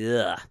show.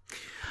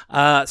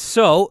 Ugh.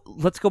 So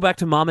let's go back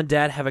to Mom and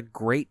Dad have a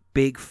great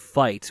big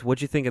fight.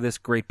 What'd you think of this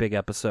great big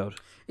episode?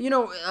 You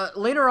know,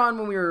 later on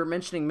when we were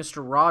mentioning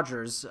Mr.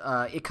 Rogers,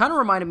 it kind of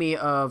reminded me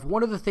of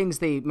one of the things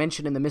they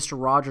mentioned in the Mr.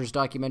 Rogers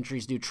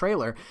documentary's new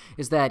trailer,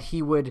 is that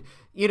he would,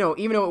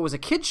 even though it was a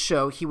kid's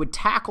show, he would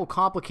tackle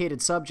complicated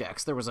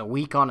subjects. There was a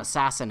week on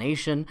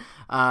assassination,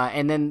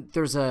 and then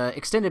there's a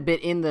extended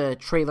bit in the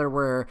trailer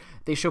where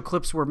they show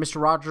clips where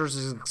Mr. Rogers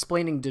is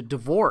explaining the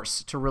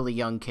divorce to really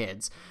young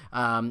kids.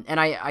 And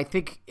I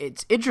think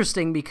it's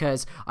interesting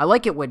because I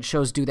like it when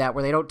shows do that,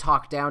 where they don't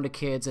talk down to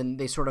kids and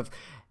they sort of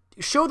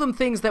show them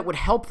things that would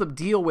help them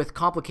deal with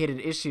complicated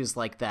issues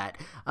like that.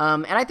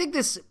 And I think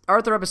this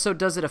Arthur episode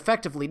does it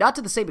effectively, not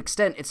to the same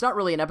extent. It's not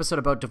really an episode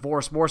about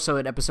divorce, more so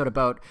an episode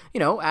about,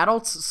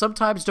 adults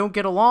sometimes don't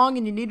get along,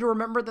 and you need to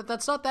remember that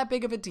that's not that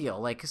big of a deal.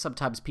 Like,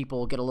 sometimes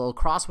people get a little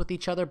cross with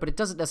each other, but it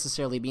doesn't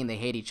necessarily mean they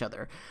hate each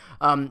other.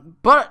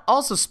 But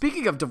also,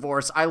 speaking of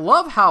divorce, I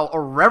love how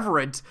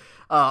irreverent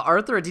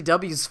Arthur and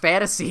DW's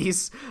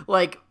fantasies,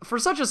 like, for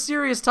such a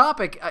serious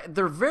topic,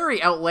 they're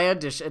very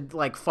outlandish and,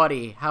 like,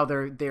 funny. How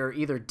they're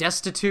either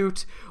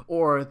destitute,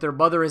 or their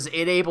mother is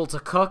unable to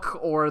cook,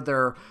 or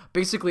they're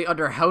basically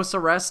under house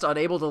arrest,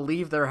 unable to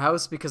leave their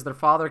house because their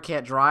father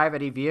can't drive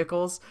any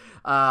vehicles.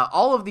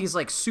 All of these,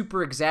 like,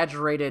 super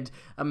exaggerated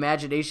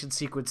imagination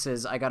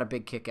sequences I got a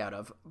big kick out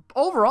of.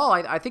 Overall,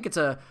 I think it's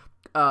a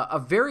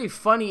very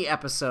funny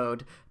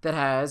episode that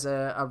has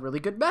a really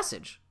good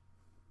message.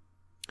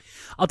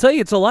 I'll tell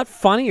you, it's a lot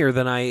funnier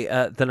than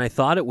I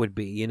thought it would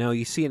be.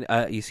 You see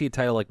a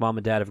title like Mom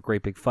and Dad have a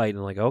great big fight,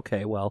 and like,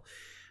 okay, well,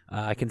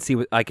 I can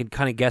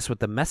kind of guess what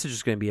the message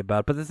is going to be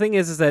about. But the thing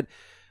is that,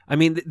 I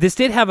mean, this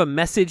did have a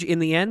message in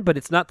the end, but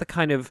it's not the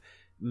kind of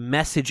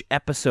message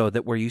episode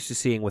that we're used to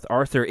seeing with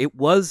Arthur. It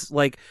was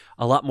like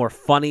a lot more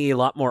funny, a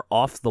lot more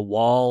off the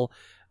wall.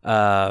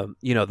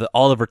 The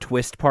Oliver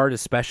Twist part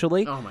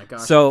especially. Oh my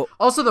gosh! So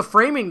also the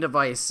framing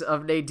device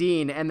of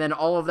Nadine, and then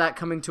all of that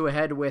coming to a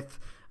head with.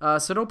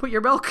 So don't put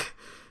your milk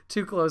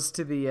too close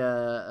to the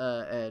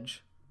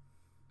edge.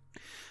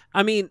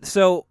 I mean,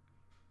 so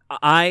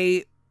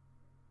I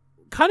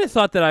kind of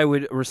thought that I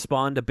would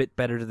respond a bit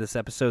better to this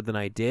episode than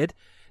I did.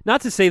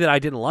 Not to say that I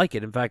didn't like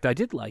it. In fact, I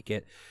did like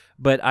it.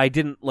 But I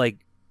didn't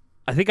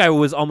I think I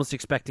was almost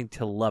expecting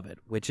to love it,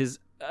 which is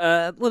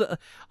a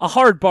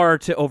hard bar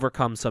to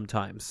overcome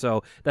sometimes.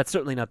 So that's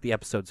certainly not the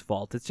episode's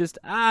fault. It's just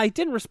I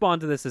didn't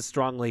respond to this as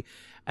strongly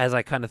as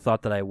I kind of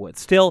thought that I would.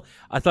 Still,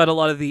 I thought a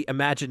lot of the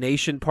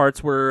imagination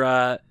parts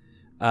were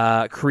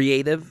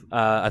creative.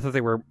 I thought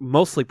they were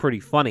mostly pretty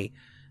funny,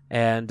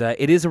 and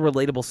it is a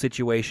relatable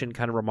situation.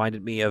 Kind of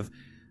reminded me of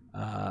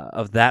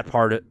that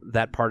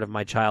part of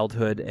my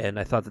childhood, and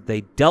I thought that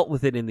they dealt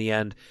with it in the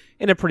end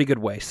in a pretty good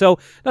way. So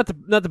not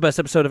the best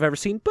episode I've ever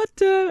seen,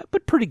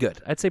 but pretty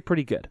good. I'd say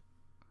pretty good.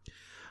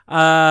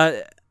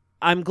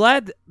 I'm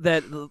glad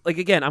that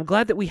I'm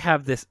glad that we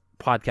have this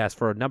podcast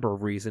for a number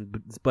of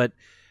reasons, but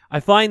I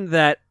find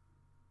that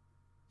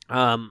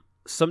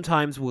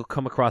sometimes we'll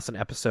come across an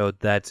episode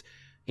that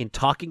in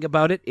talking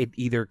about it, it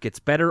either gets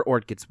better or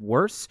it gets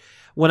worse.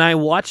 When I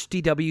watched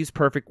DW's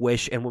Perfect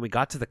Wish and when we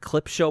got to the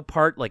clip show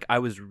part, I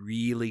was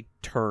really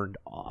turned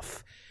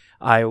off.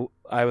 I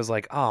was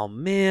like, oh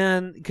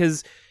man,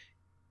 because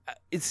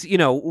it's,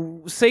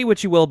 say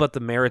what you will about the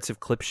merits of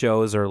clip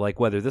shows or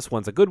whether this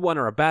one's a good one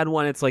or a bad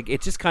one. It's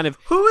it just kind of...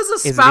 Who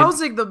is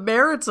espousing the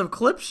merits of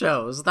clip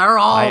shows? They're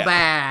all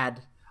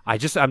bad. I'm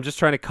just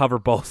trying to cover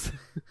both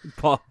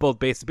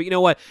bases. But you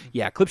know what?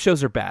 Yeah, clip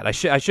shows are bad. I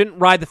shouldn't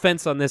ride the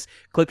fence on this.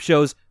 Clip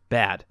shows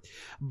bad.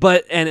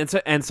 But and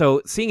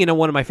so seeing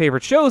one of my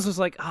favorite shows was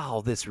like,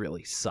 oh, this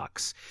really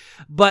sucks.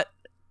 But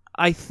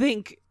I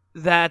think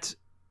that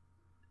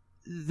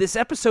this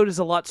episode is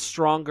a lot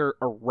stronger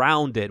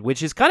around it,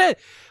 which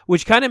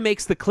kind of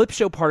makes the clip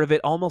show part of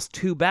it almost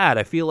too bad.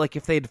 I feel like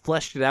if they'd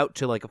fleshed it out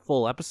to like a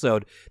full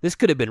episode, this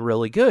could have been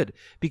really good,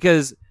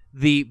 because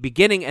the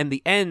beginning and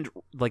the end,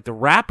 like the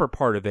rapper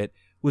part of it,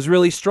 was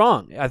really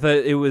strong. I thought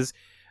it was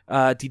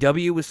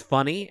DW was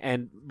funny,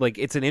 and like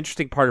it's an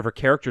interesting part of her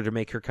character to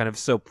make her kind of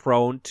so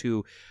prone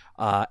to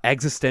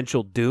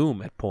existential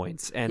doom at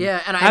points. And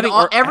yeah, and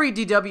every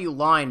DW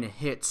line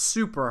hit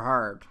super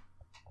hard.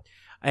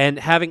 And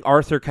having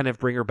Arthur kind of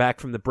bring her back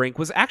from the brink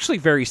was actually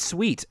very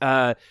sweet.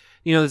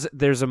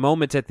 There's a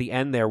moment at the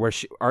end there where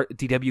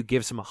DW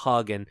gives him a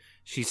hug, and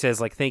she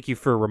says, like, "Thank you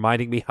for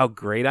reminding me how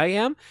great I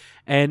am."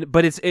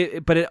 But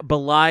it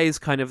belies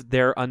kind of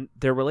their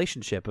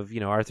relationship of,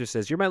 Arthur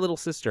says, "You're my little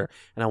sister,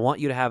 and I want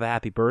you to have a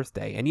happy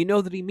birthday," and you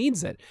know that he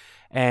means it.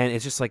 And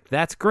it's just like,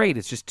 that's great.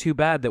 It's just too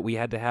bad that we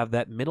had to have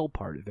that middle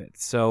part of it.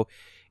 So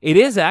it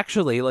is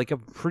actually like a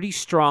pretty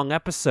strong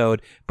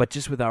episode, but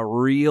just with a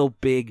real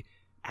big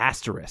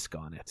asterisk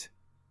on it,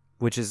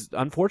 which is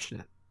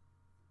unfortunate.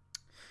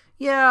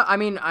 Yeah, I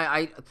mean,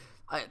 I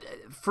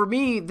for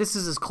me, this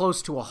is as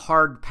close to a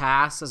hard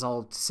pass as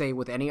I'll say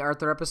with any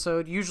Arthur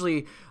episode.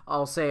 Usually,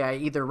 I'll say I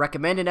either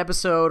recommend an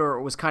episode, or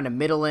it was kind of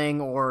middling,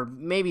 or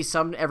maybe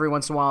every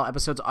once in a while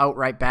episodes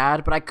outright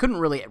bad, but I couldn't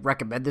really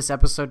recommend this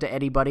episode to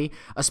anybody,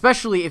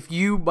 especially if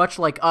you, much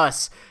like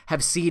us,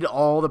 have seen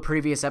all the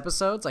previous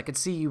episodes. I could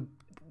see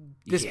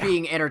this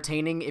being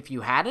entertaining if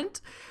you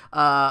hadn't,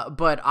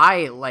 but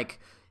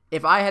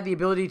if I had the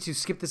ability to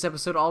skip this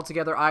episode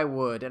altogether, I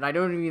would, and I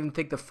don't even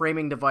think the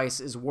framing device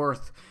is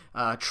worth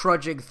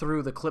trudging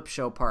through the clip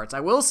show parts. I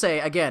will say,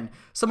 again,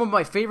 some of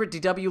my favorite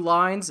DW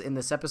lines in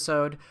this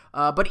episode,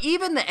 but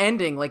even the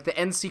ending, like the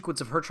end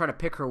sequence of her trying to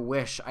pick her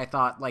wish, I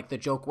thought like the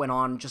joke went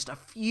on just a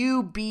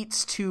few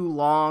beats too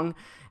long,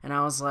 and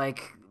I was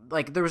like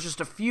there was just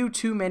a few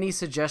too many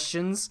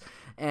suggestions,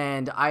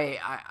 and I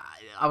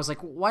was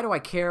like, why do I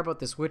care about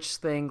this witch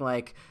thing?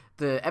 Like,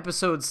 the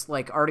episode's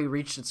like already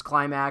reached its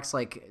climax.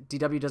 Like,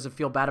 DW doesn't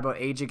feel bad about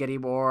aging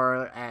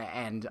anymore,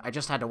 and I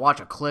just had to watch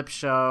a clip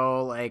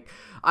show. Like,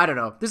 I don't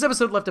know. This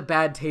episode left a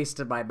bad taste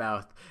in my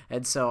mouth,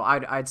 and so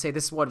I'd say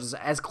this one is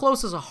as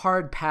close as a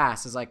hard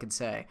pass as I could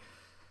say.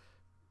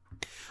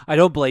 I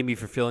don't blame you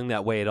for feeling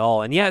that way at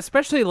all, and yeah,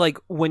 especially like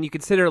when you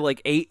consider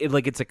like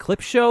it's a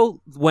clip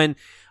show, when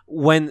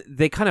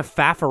they kind of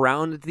faff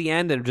around at the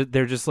end and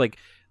they're just like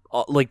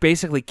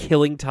basically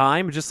killing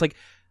time, just like.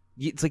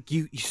 It's like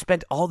you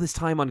spent all this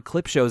time on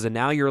clip shows, and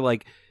now you're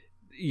like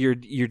you're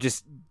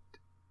just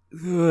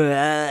what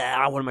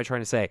am I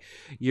trying to say?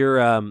 You're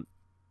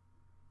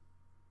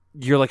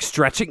like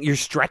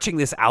stretching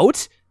this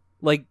out.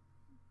 Like,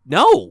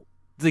 no,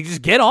 like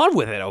just get on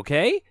with it,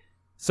 okay?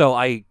 So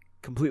I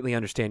completely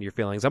understand your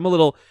feelings. I'm a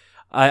little.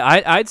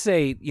 I'd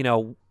say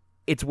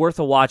it's worth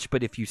a watch,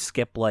 but if you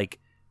skip like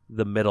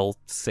the middle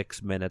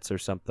 6 minutes or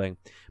something,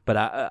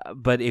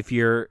 but if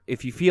you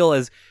feel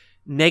as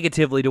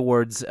negatively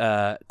towards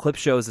clip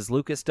shows as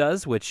Lucas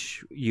does,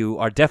 which you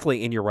are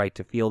definitely in your right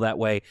to feel that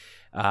way,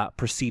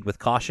 proceed with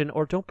caution,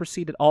 or don't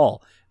proceed at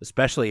all,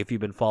 especially if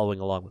you've been following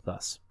along with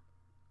us.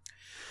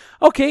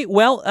 Okay,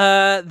 well,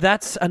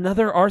 that's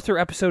another Arthur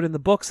episode in the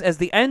books, as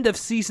the end of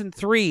Season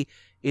 3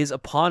 is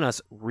upon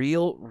us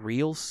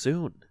real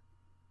soon.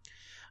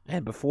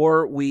 And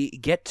before we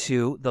get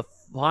to the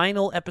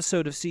final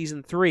episode of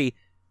Season 3,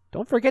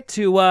 don't forget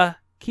to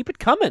keep it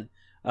coming.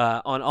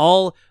 On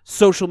all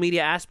social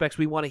media aspects,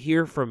 we want to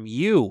hear from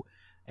you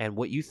and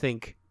what you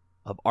think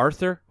of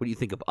Arthur, what you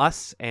think of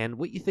us, and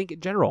what you think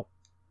in general.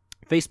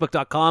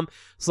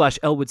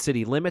 Facebook.com/Elwood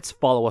City Limits.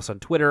 Follow us on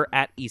Twitter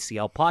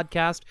 @ECL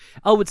Podcast.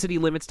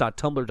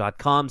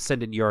 ElwoodCityLimits.tumblr.com.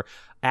 Send in your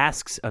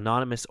asks,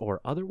 anonymous or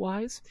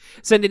otherwise.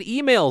 Send in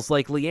emails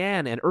like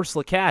Leanne and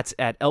Ursula Katz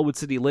at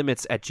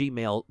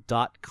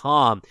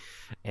ElwoodCityLimits@gmail.com.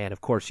 And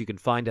of course, you can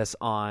find us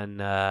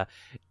on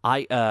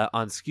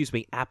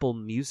Apple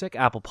Music,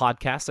 Apple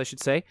Podcasts, I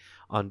should say,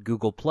 on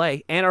Google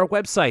Play, and our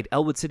website,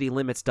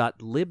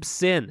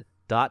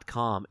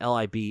 ElwoodCityLimits.libsyn.com,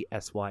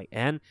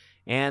 LIBSYN.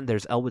 And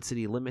there's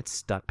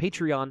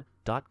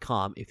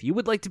ElwoodCityLimits.patreon.com if you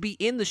would like to be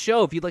in the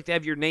show, if you'd like to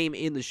have your name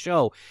in the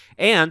show.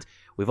 And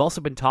we've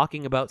also been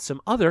talking about some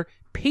other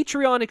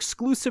Patreon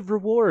exclusive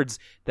rewards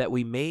that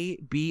we may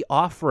be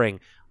offering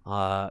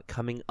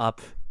coming up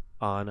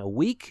on a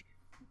week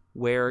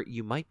where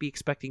you might be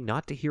expecting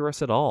not to hear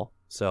us at all.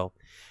 So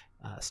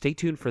stay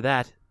tuned for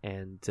that.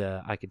 And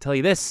I can tell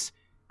you this,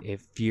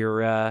 if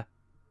you're a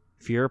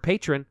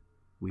patron,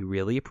 we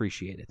really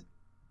appreciate it.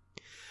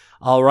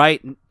 All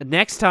right,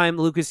 next time,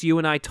 Lucas, you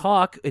and I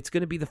talk, it's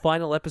going to be the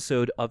final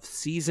episode of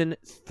Season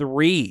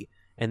 3.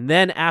 And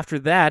then after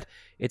that,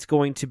 it's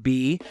going to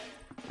be...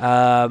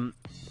 so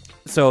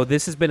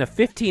this has been a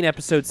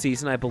 15-episode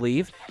season, I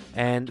believe.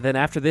 And then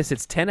after this,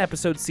 it's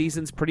 10-episode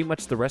seasons, pretty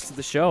much the rest of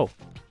the show.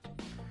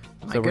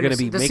 So we're going to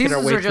be making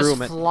our way through them. The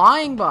seasons are just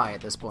flying by at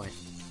this point.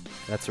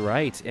 That's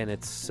right, and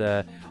it's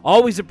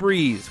always a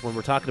breeze when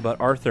we're talking about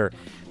Arthur.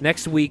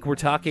 Next week, we're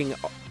talking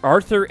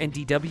Arthur and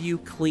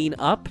DW clean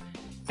up,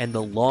 and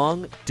the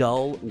long,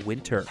 dull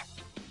winter.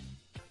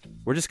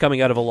 We're just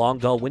coming out of a long,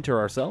 dull winter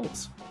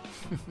ourselves.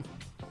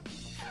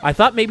 I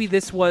thought maybe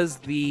this was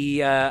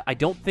the... I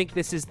don't think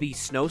this is the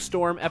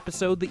snowstorm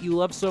episode that you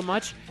love so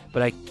much,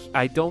 but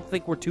I don't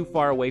think we're too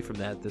far away from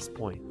that at this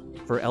point.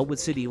 For Elwood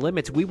City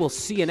Limits, we will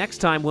see you next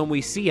time when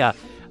we see ya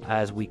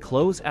as we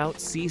close out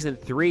Season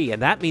 3.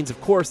 And that means,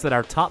 of course, that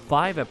our Top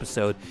 5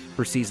 episode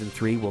for Season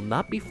 3 will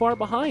not be far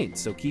behind,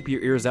 so keep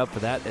your ears out for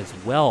that as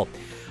well.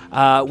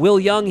 Will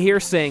Young here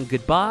saying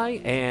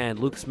goodbye, and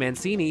Lucas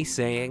Mancini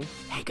saying,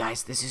 hey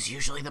guys, this is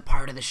usually the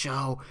part of the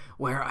show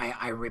where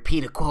I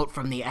repeat a quote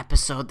from the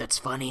episode that's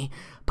funny,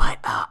 but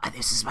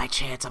this is my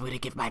chance. I'm going to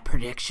give my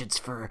predictions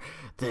for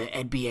the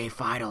NBA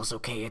Finals.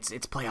 Okay, it's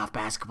playoff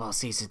basketball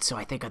season, so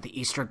I think on the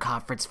Eastern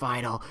Conference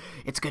Final,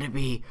 it's going to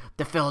be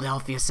the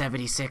Philadelphia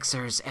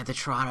 76ers and the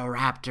Toronto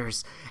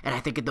Raptors, and I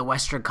think in the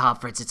Western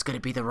Conference, it's going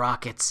to be the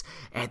Rockets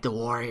and the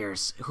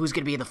Warriors. Who's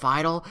going to be in the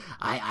final?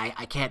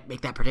 I can't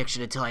make that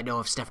prediction until I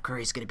know if Steph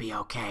Curry's going to be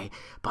okay,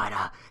 but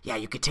yeah,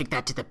 you could take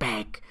that to the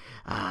bank.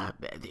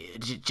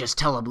 Just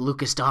tell him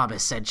Lucas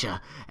Thomas sent you,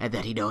 and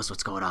that he knows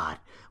what's going on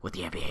with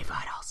the NBA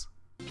Finals.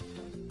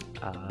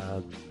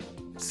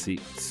 See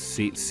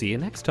you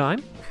next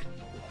time.